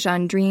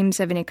 Kakajan dreams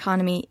of an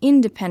economy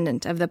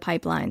independent of the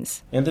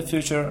pipelines. In the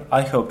future,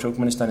 I hope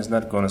Turkmenistan is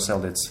not going to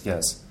sell its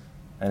gas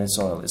and its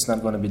oil. It's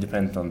not going to be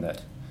dependent on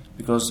that.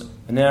 Because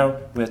now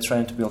we're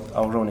trying to build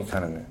our own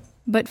economy.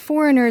 But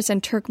foreigners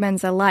and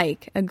Turkmens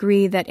alike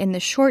agree that in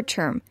the short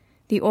term,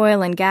 the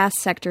oil and gas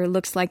sector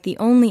looks like the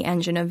only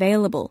engine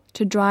available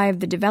to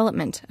drive the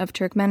development of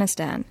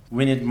Turkmenistan.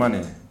 We need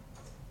money.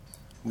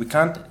 We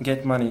can't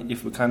get money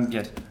if we can't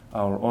get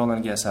our oil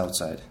and gas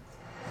outside.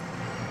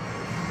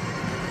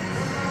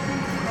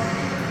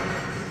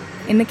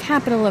 In the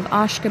capital of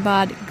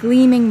Ashgabat,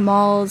 gleaming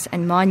malls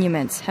and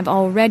monuments have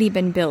already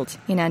been built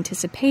in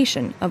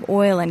anticipation of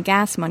oil and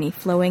gas money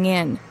flowing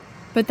in.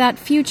 But that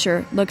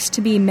future looks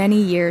to be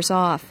many years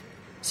off.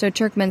 So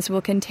Turkmens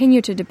will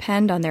continue to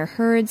depend on their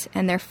herds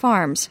and their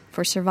farms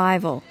for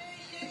survival.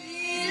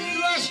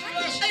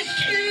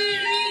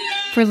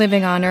 For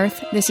Living on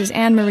Earth, this is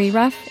Anne-Marie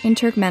Ruff in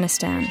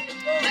Turkmenistan.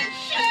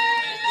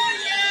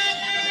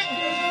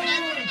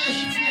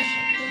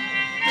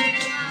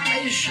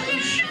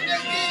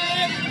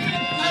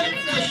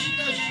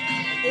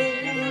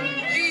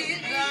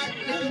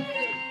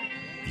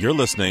 You're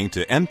listening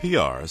to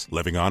NPR's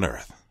Living on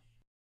Earth.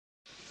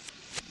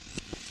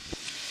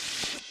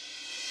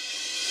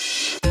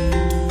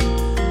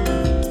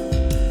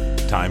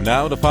 Time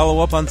now to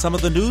follow up on some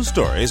of the news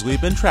stories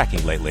we've been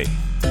tracking lately.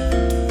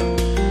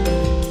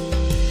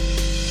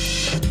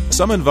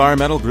 Some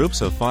environmental groups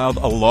have filed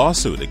a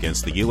lawsuit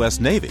against the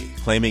U.S. Navy,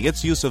 claiming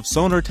its use of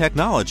sonar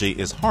technology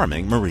is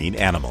harming marine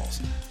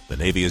animals. The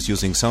Navy is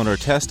using sonar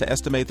tests to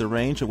estimate the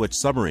range at which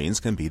submarines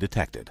can be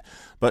detected.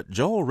 But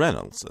Joel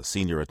Reynolds, a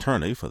senior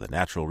attorney for the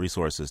Natural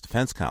Resources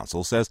Defense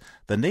Council, says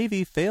the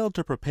Navy failed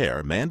to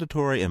prepare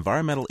mandatory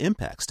environmental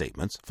impact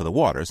statements for the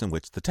waters in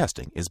which the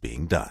testing is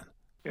being done.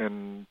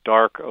 In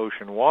dark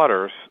ocean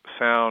waters,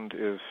 sound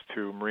is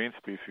to marine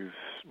species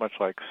much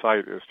like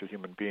sight is to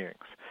human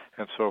beings.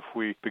 And so if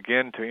we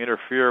begin to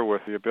interfere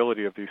with the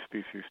ability of these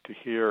species to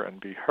hear and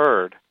be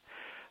heard,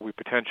 we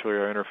potentially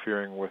are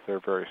interfering with their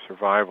very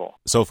survival.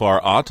 So far,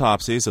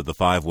 autopsies of the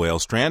 5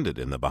 whales stranded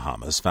in the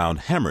Bahamas found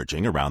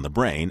hemorrhaging around the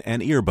brain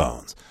and ear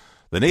bones.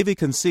 The Navy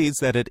concedes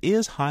that it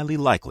is highly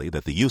likely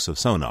that the use of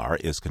sonar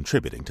is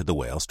contributing to the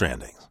whale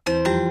strandings.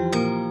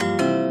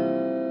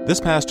 This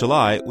past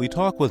July, we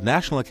talked with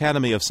National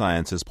Academy of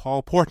Sciences'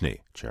 Paul Portney,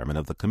 chairman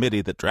of the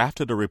committee that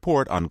drafted a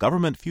report on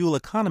government fuel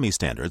economy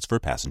standards for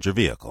passenger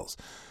vehicles.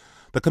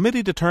 The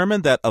committee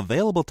determined that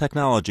available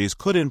technologies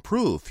could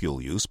improve fuel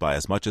use by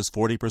as much as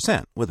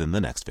 40% within the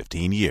next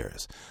 15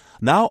 years.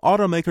 Now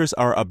automakers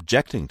are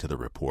objecting to the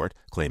report,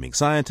 claiming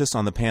scientists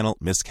on the panel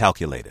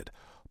miscalculated.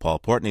 Paul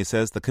Portney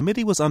says the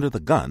committee was under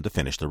the gun to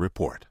finish the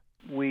report.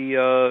 We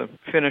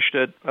finished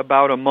it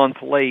about a month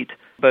late,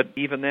 but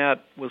even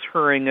that was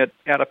hurrying it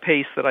at a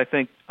pace that I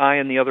think I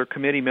and the other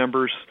committee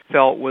members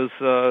felt was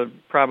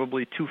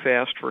probably too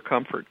fast for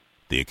comfort.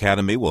 The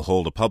Academy will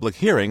hold a public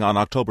hearing on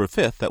October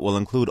 5th that will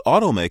include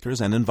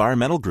automakers and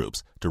environmental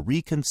groups to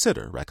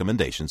reconsider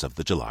recommendations of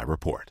the July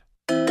report.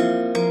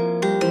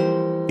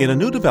 In a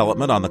new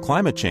development on the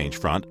climate change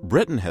front,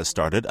 Britain has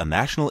started a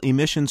national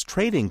emissions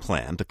trading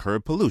plan to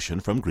curb pollution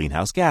from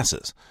greenhouse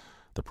gases.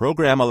 The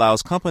program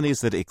allows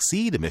companies that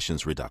exceed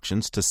emissions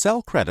reductions to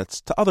sell credits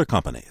to other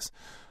companies.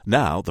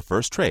 Now, the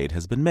first trade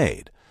has been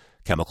made.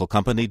 Chemical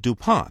company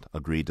DuPont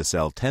agreed to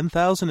sell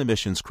 10,000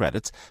 emissions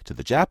credits to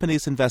the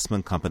Japanese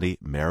investment company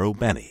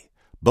Marubeni.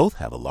 Both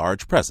have a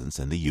large presence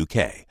in the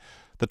UK.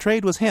 The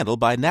trade was handled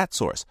by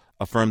NatSource,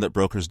 a firm that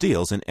brokers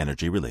deals in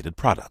energy-related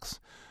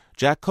products.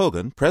 Jack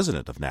Cogan,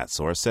 president of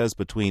NatSource, says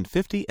between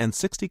 50 and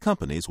 60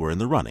 companies were in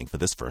the running for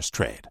this first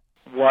trade.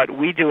 What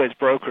we do as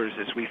brokers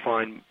is we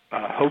find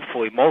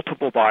hopefully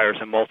multiple buyers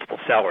and multiple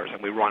sellers,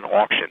 and we run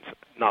auctions,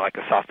 not like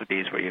a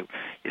Sotheby's where you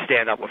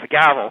stand up with a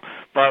gavel,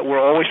 but we're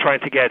always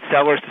trying to get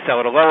sellers to sell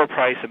at a lower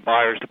price and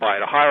buyers to buy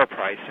at a higher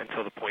price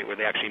until the point where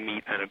they actually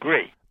meet and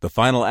agree. The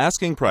final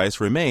asking price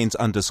remains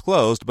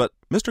undisclosed, but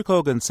Mr.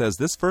 Cogan says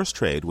this first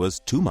trade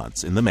was 2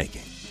 months in the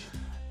making.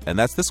 And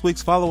that's this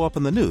week's follow-up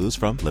in the news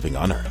from Living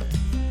on Earth.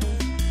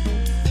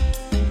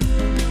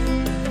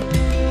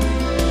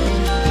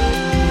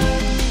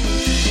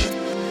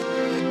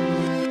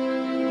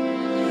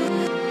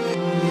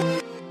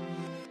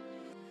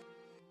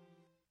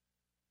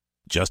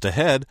 Just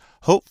ahead,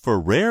 hope for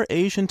rare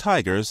Asian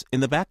tigers in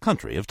the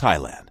backcountry of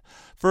Thailand.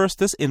 First,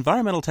 this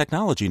environmental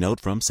technology note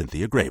from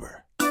Cynthia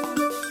Graber.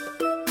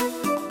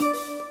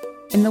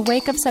 In the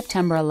wake of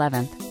September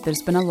 11th,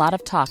 there's been a lot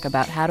of talk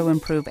about how to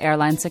improve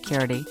airline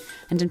security,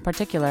 and in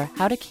particular,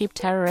 how to keep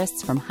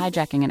terrorists from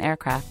hijacking an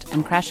aircraft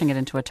and crashing it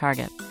into a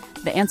target.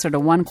 The answer to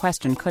one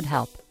question could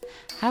help.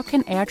 How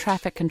can air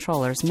traffic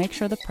controllers make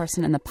sure the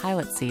person in the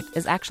pilot's seat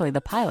is actually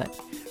the pilot?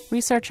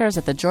 Researchers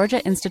at the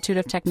Georgia Institute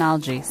of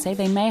Technology say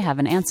they may have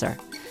an answer.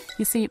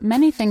 You see,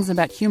 many things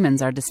about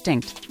humans are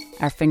distinct.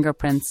 Our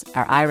fingerprints,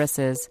 our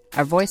irises,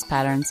 our voice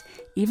patterns,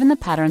 even the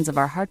patterns of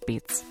our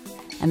heartbeats.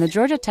 And the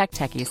Georgia Tech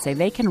techies say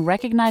they can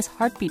recognize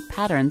heartbeat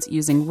patterns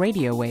using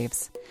radio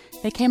waves.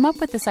 They came up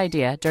with this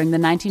idea during the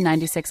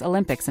 1996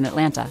 Olympics in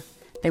Atlanta.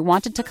 They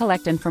wanted to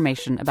collect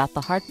information about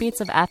the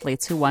heartbeats of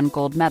athletes who won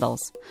gold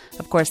medals.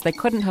 Of course, they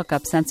couldn't hook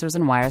up sensors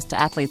and wires to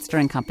athletes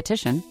during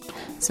competition,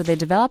 so they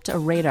developed a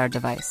radar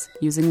device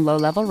using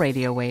low-level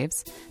radio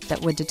waves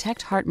that would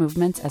detect heart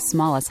movements as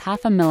small as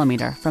 0.5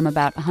 millimeter from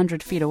about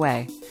 100 feet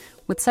away.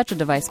 With such a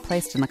device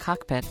placed in the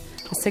cockpit,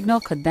 the signal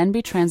could then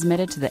be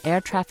transmitted to the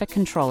air traffic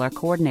controller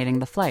coordinating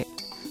the flight.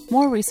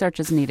 More research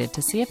is needed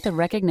to see if the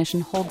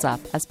recognition holds up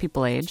as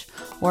people age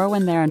or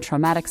when they're in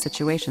traumatic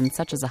situations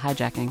such as a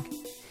hijacking.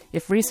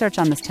 If research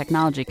on this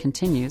technology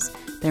continues,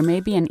 there may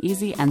be an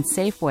easy and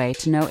safe way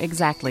to know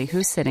exactly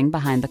who's sitting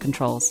behind the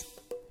controls.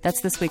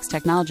 That's this week's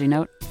Technology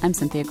Note. I'm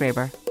Cynthia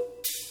Graber.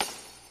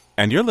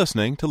 And you're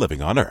listening to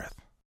Living on Earth.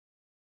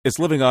 It's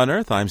Living on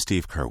Earth. I'm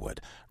Steve Curwood.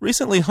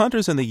 Recently,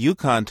 hunters in the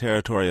Yukon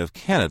Territory of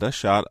Canada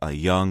shot a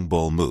young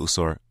bull moose,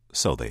 or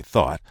so they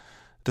thought.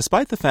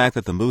 Despite the fact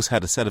that the moose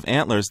had a set of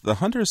antlers, the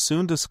hunters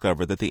soon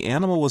discovered that the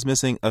animal was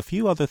missing a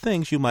few other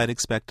things you might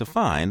expect to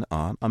find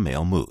on a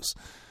male moose.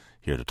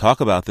 Here to talk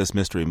about this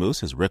mystery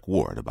moose is Rick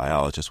Ward, a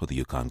biologist with the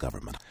Yukon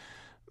government.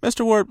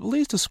 Mr. Ward,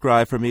 please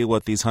describe for me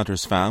what these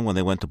hunters found when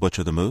they went to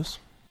butcher the moose.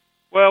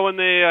 Well, when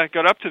they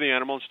got up to the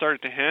animal and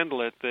started to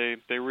handle it,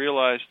 they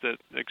realized that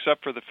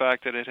except for the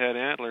fact that it had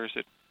antlers,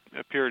 it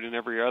appeared in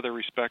every other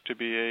respect to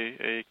be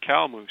a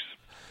cow moose.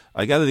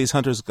 I gather these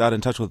hunters got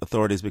in touch with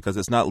authorities because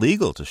it's not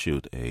legal to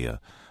shoot a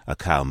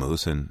cow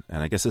moose, and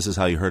I guess this is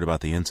how you heard about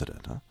the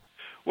incident, huh?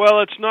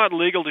 Well, it's not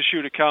legal to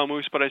shoot a cow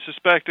moose, but I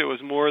suspect it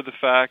was more the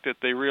fact that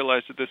they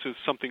realized that this was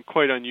something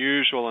quite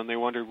unusual and they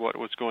wondered what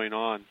was going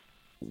on.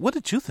 What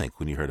did you think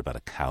when you heard about a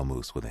cow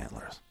moose with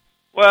antlers?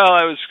 Well,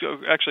 I was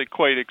actually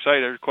quite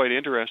excited, quite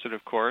interested,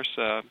 of course.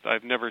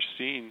 I've never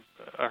seen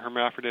a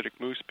hermaphroditic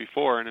moose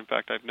before, and in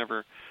fact, I've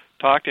never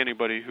talked to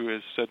anybody who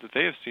has said that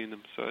they have seen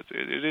them, so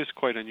it is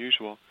quite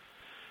unusual.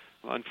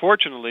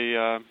 Unfortunately,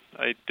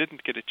 I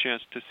didn't get a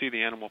chance to see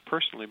the animal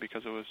personally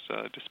because it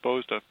was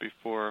disposed of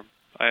before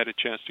I had a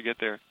chance to get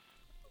there.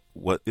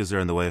 What is there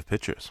in the way of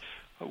pictures?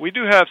 We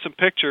do have some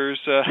pictures,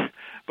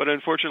 but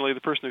unfortunately the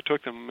person who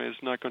took them is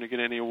not going to get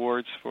any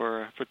awards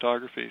for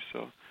photography,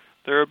 so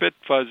they're a bit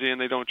fuzzy and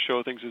they don't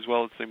show things as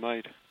well as they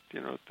might.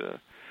 You know,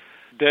 the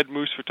dead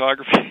moose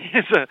photography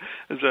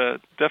is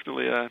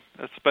definitely a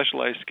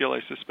specialized skill, I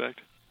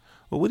suspect.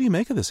 Well, what do you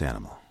make of this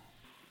animal?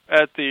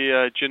 At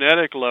the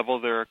genetic level,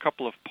 there are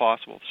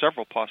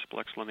several possible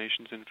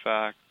explanations, in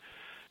fact.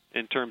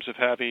 in terms of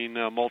having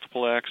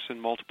multiple X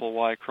and multiple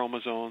Y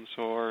chromosomes,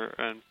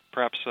 and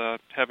perhaps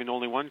having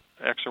only one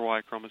X or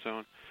Y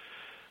chromosome.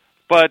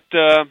 But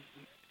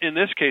in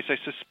this case, I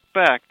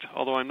suspect,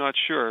 although I'm not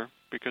sure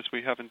because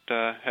we haven't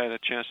had a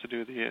chance to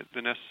do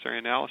the necessary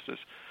analysis,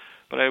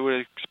 but I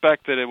would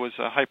expect that it was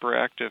a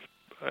hyperactive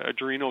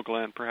adrenal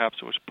gland, perhaps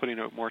it was putting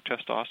out more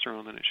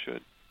testosterone than it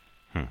should.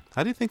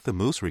 How do you think the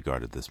moose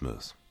regarded this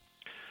moose?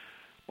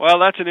 Well,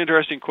 that's an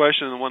interesting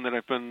question, and one that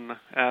I've been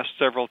asked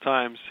several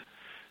times.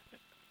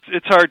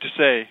 It's hard to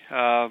say,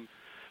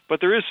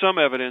 but there is some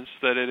evidence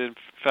that it, in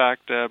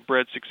fact,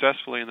 bred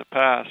successfully in the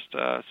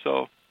past.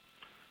 So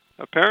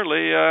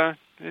apparently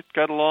it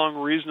got along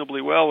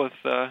reasonably well with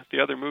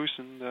the other moose,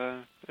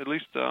 and at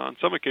least on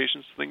some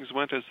occasions things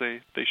went as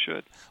they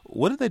should.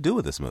 What did they do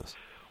with this moose?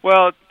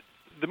 Well,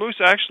 the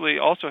moose actually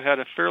also had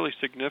a fairly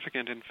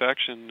significant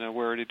infection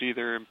where it had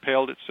either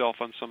impaled itself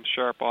on some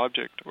sharp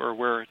object or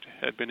where it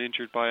had been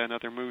injured by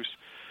another moose.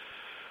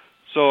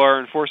 So our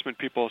enforcement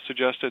people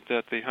suggested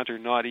that the hunter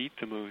not eat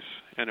the moose,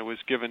 and it was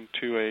given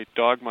to a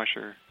dog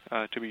musher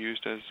to be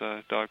used as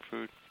dog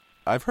food.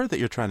 I've heard that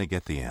you're trying to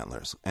get the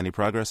antlers. Any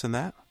progress in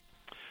that?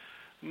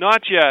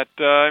 Not yet.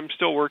 I'm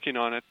still working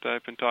on it.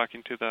 I've been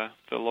talking to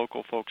the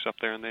local folks up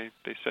there, and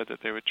they said that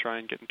they would try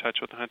and get in touch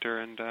with the hunter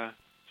and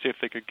see if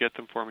they could get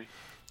them for me.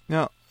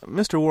 Now,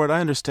 Mr. Ward,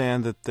 I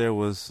understand that there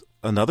was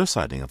another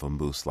sighting of a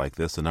moose like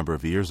this a number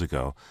of years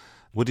ago.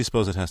 What do you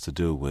suppose it has to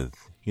do with,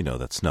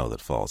 that snow that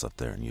falls up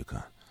there in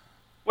Yukon?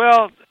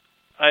 Well,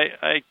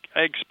 I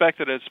expect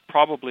that it's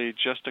probably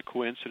just a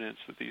coincidence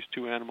that these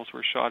two animals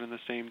were shot in the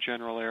same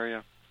general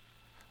area.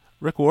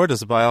 Rick Ward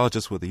is a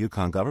biologist with the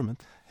Yukon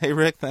government. Hey,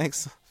 Rick,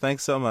 thanks.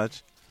 Thanks so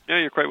much. Yeah,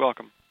 you're quite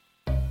welcome.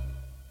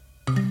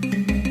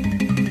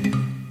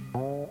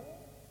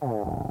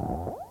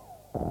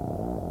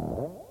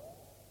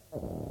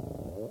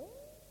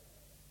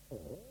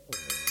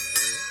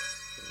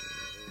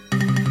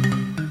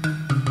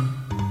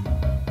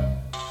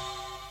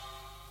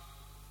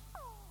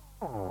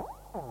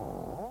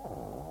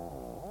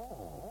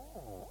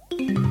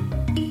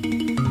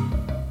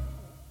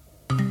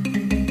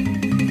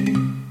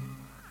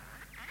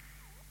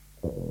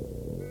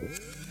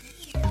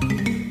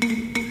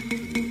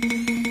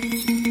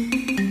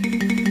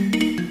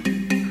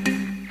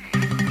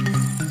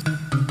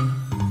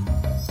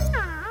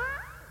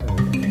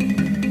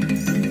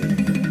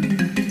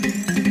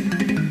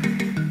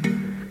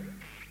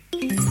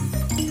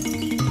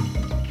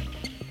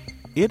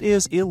 It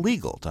is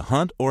illegal to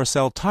hunt or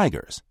sell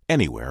tigers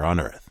anywhere on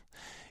Earth.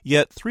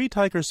 Yet 3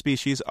 tiger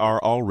species are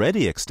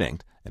already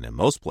extinct, and in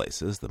most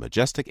places the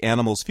majestic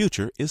animal's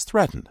future is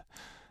threatened.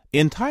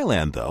 In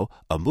Thailand, though,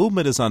 a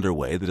movement is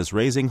underway that is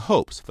raising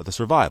hopes for the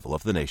survival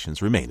of the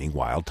nation's remaining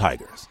wild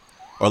tigers.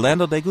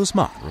 Orlando de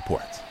Guzman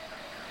reports.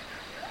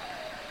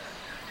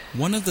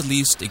 One of the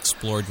least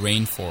explored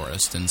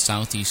rainforests in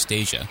Southeast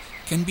Asia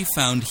can be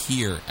found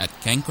here at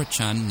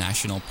Kankrachan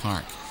National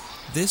Park.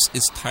 This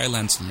is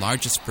Thailand's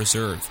largest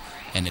preserve,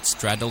 and it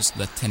straddles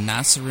the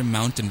Tenasserim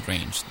mountain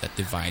range that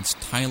divides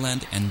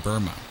Thailand and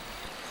Burma.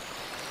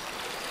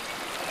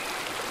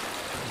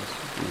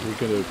 We're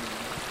going to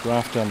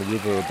raft down the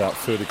river about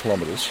 30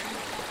 kilometres,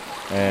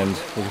 and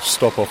we'll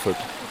stop off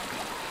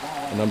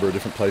at a number of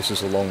different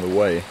places along the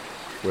way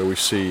where we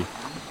see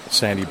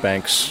sandy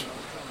banks,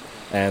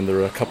 and there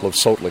are a couple of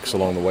salt licks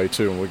along the way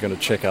too, and we're going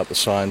to check out the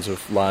signs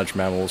of large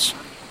mammals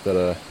that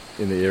are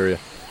in the area.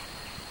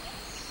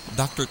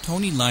 Dr.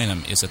 Tony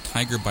Lynham is a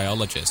tiger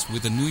biologist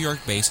with the New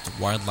York-based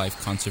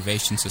Wildlife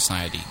Conservation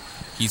Society.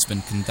 He's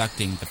been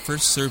conducting the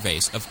first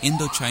surveys of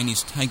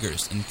Indo-Chinese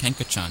tigers in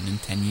Kankrachan in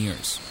 10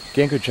 years.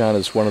 Kankrachan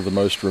is one of the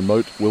most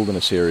remote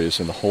wilderness areas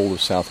in the whole of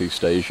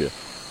Southeast Asia.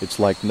 It's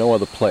like no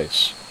other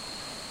place.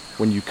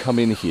 When you come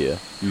in here,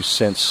 you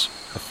sense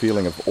a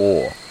feeling of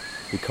awe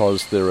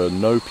because there are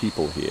no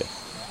people here.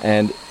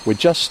 And we're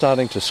just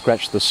starting to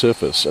scratch the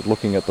surface at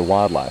looking at the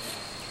wildlife.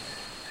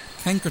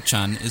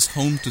 Kankrachan is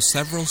home to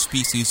several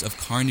species of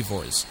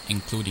carnivores,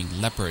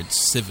 including leopards,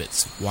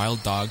 civets,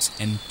 wild dogs,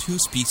 and 2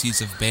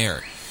 species of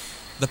bear.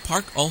 The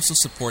park also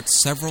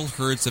supports several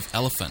herds of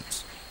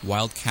elephant,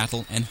 wild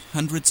cattle, and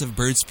hundreds of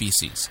bird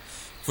species.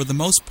 For the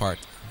most part,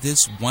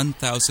 this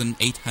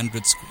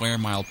 1,800 square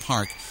mile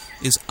park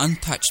is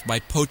untouched by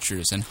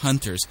poachers and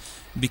hunters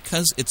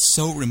because it's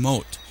so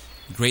remote.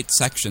 Great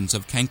sections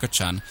of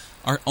Kankrachan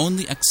are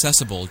only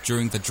accessible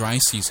during the dry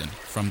season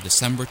from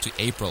December to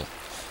April,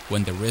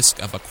 when the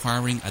risk of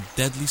acquiring a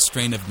deadly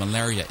strain of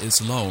malaria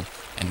is low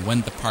and when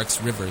the park's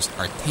rivers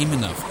are tame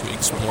enough to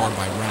explore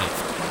by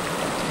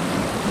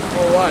raft.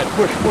 All right,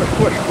 push,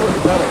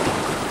 better.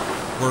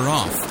 We're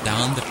off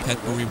down the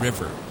Phetchaburi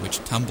River, which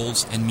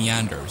tumbles and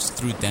meanders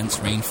through dense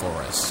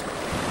rainforests.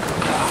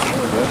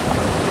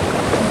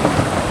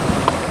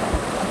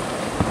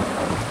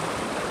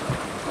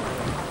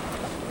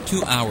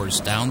 2 hours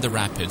down the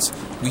rapids,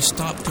 we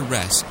stop to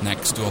rest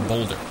next to a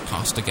boulder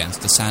tossed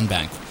against the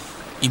sandbank.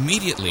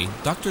 Immediately,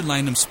 Dr.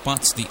 Lynham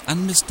spots the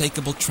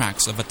unmistakable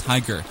tracks of a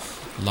tiger,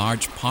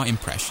 large paw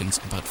impressions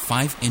about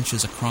 5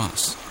 inches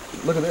across.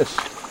 Look at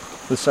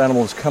this. This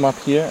animal has come up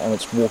here and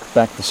it's walked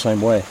back the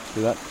same way. See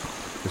that?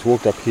 It's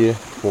walked up here,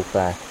 walked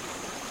back.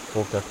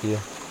 Walked up here,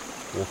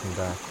 walking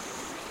back.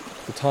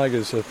 The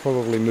tigers are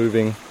probably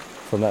moving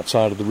from that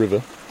side of the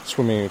river,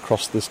 swimming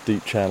across this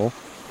deep channel,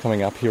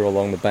 coming up here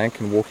along the bank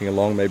and walking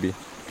along, maybe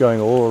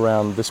going all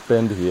around this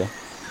bend here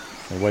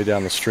and way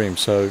down the stream.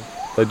 So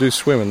they do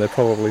swim, and they're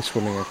probably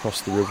swimming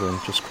across the river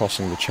and just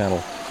crossing the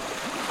channel.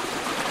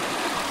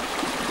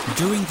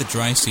 During the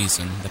dry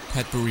season, the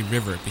Phetchaburi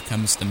River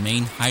becomes the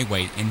main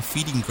highway and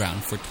feeding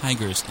ground for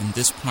tigers in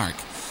this park.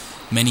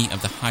 Many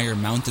of the higher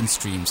mountain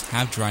streams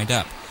have dried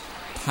up.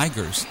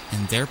 Tigers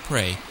and their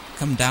prey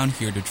come down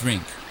here to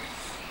drink.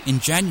 In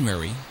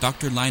January,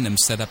 Dr. Lynham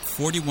set up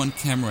 41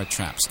 camera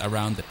traps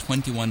around the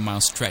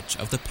 21-mile stretch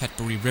of the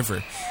Phetchaburi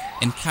River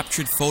and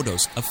captured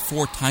photos of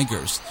 4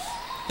 tigers.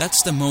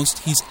 That's the most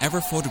he's ever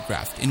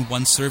photographed in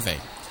one survey.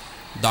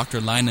 Dr.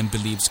 Lynham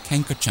believes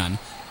Kenkochan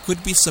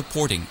could be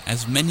supporting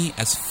as many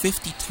as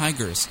 50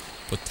 tigers,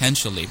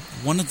 potentially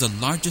one of the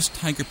largest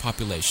tiger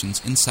populations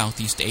in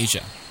Southeast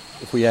Asia.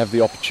 If we have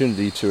the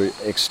opportunity to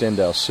extend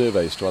our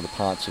surveys to other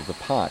parts of the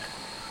park,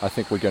 I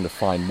think we're going to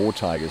find more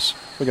tigers.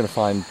 We're going to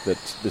find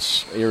that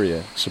this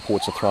area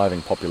supports a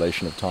thriving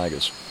population of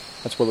tigers.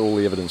 That's what all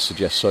the evidence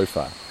suggests so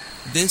far.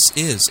 This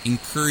is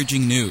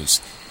encouraging news.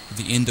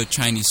 The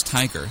Indo-Chinese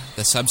tiger,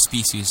 the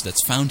subspecies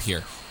that's found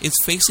here, is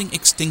facing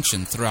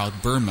extinction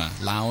throughout Burma,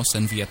 Laos,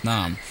 and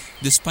Vietnam,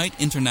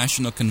 despite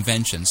international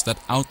conventions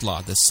that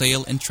outlaw the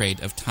sale and trade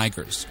of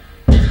tigers.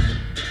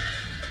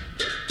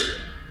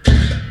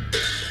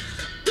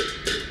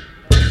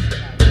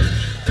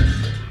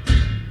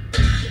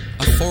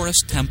 A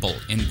forest temple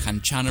in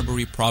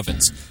Kanchanaburi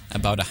province,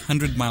 about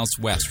 100 miles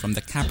west from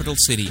the capital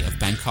city of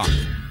Bangkok.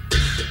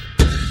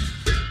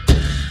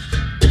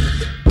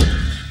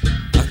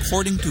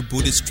 According to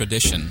Buddhist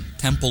tradition,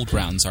 temple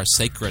grounds are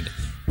sacred,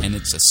 and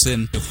it's a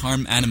sin to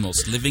harm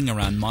animals living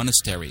around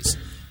monasteries.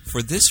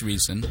 For this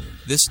reason,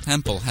 this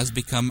temple has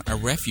become a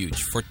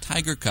refuge for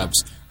tiger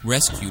cubs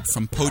rescued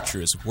from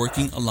poachers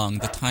working along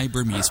the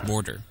Thai-Burmese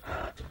border.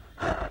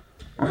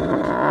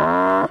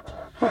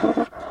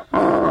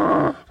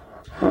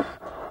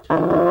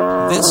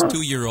 This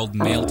 2-year-old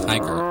male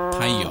tiger,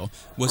 Payo,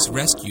 was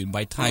rescued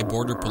by Thai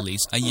border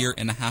police a year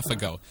and a half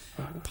ago.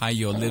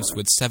 Payo lives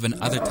with 7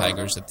 other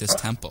tigers at this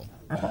temple.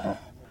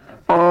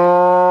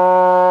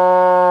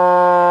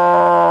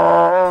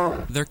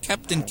 They're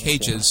kept in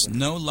cages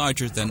no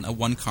larger than a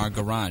 1-car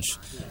garage.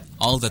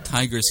 All the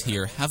tigers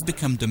here have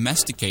become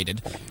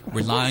domesticated,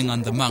 relying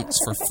on the monks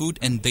for food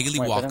and daily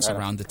walks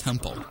around the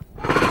temple.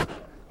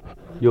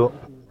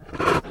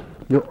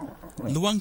 Luang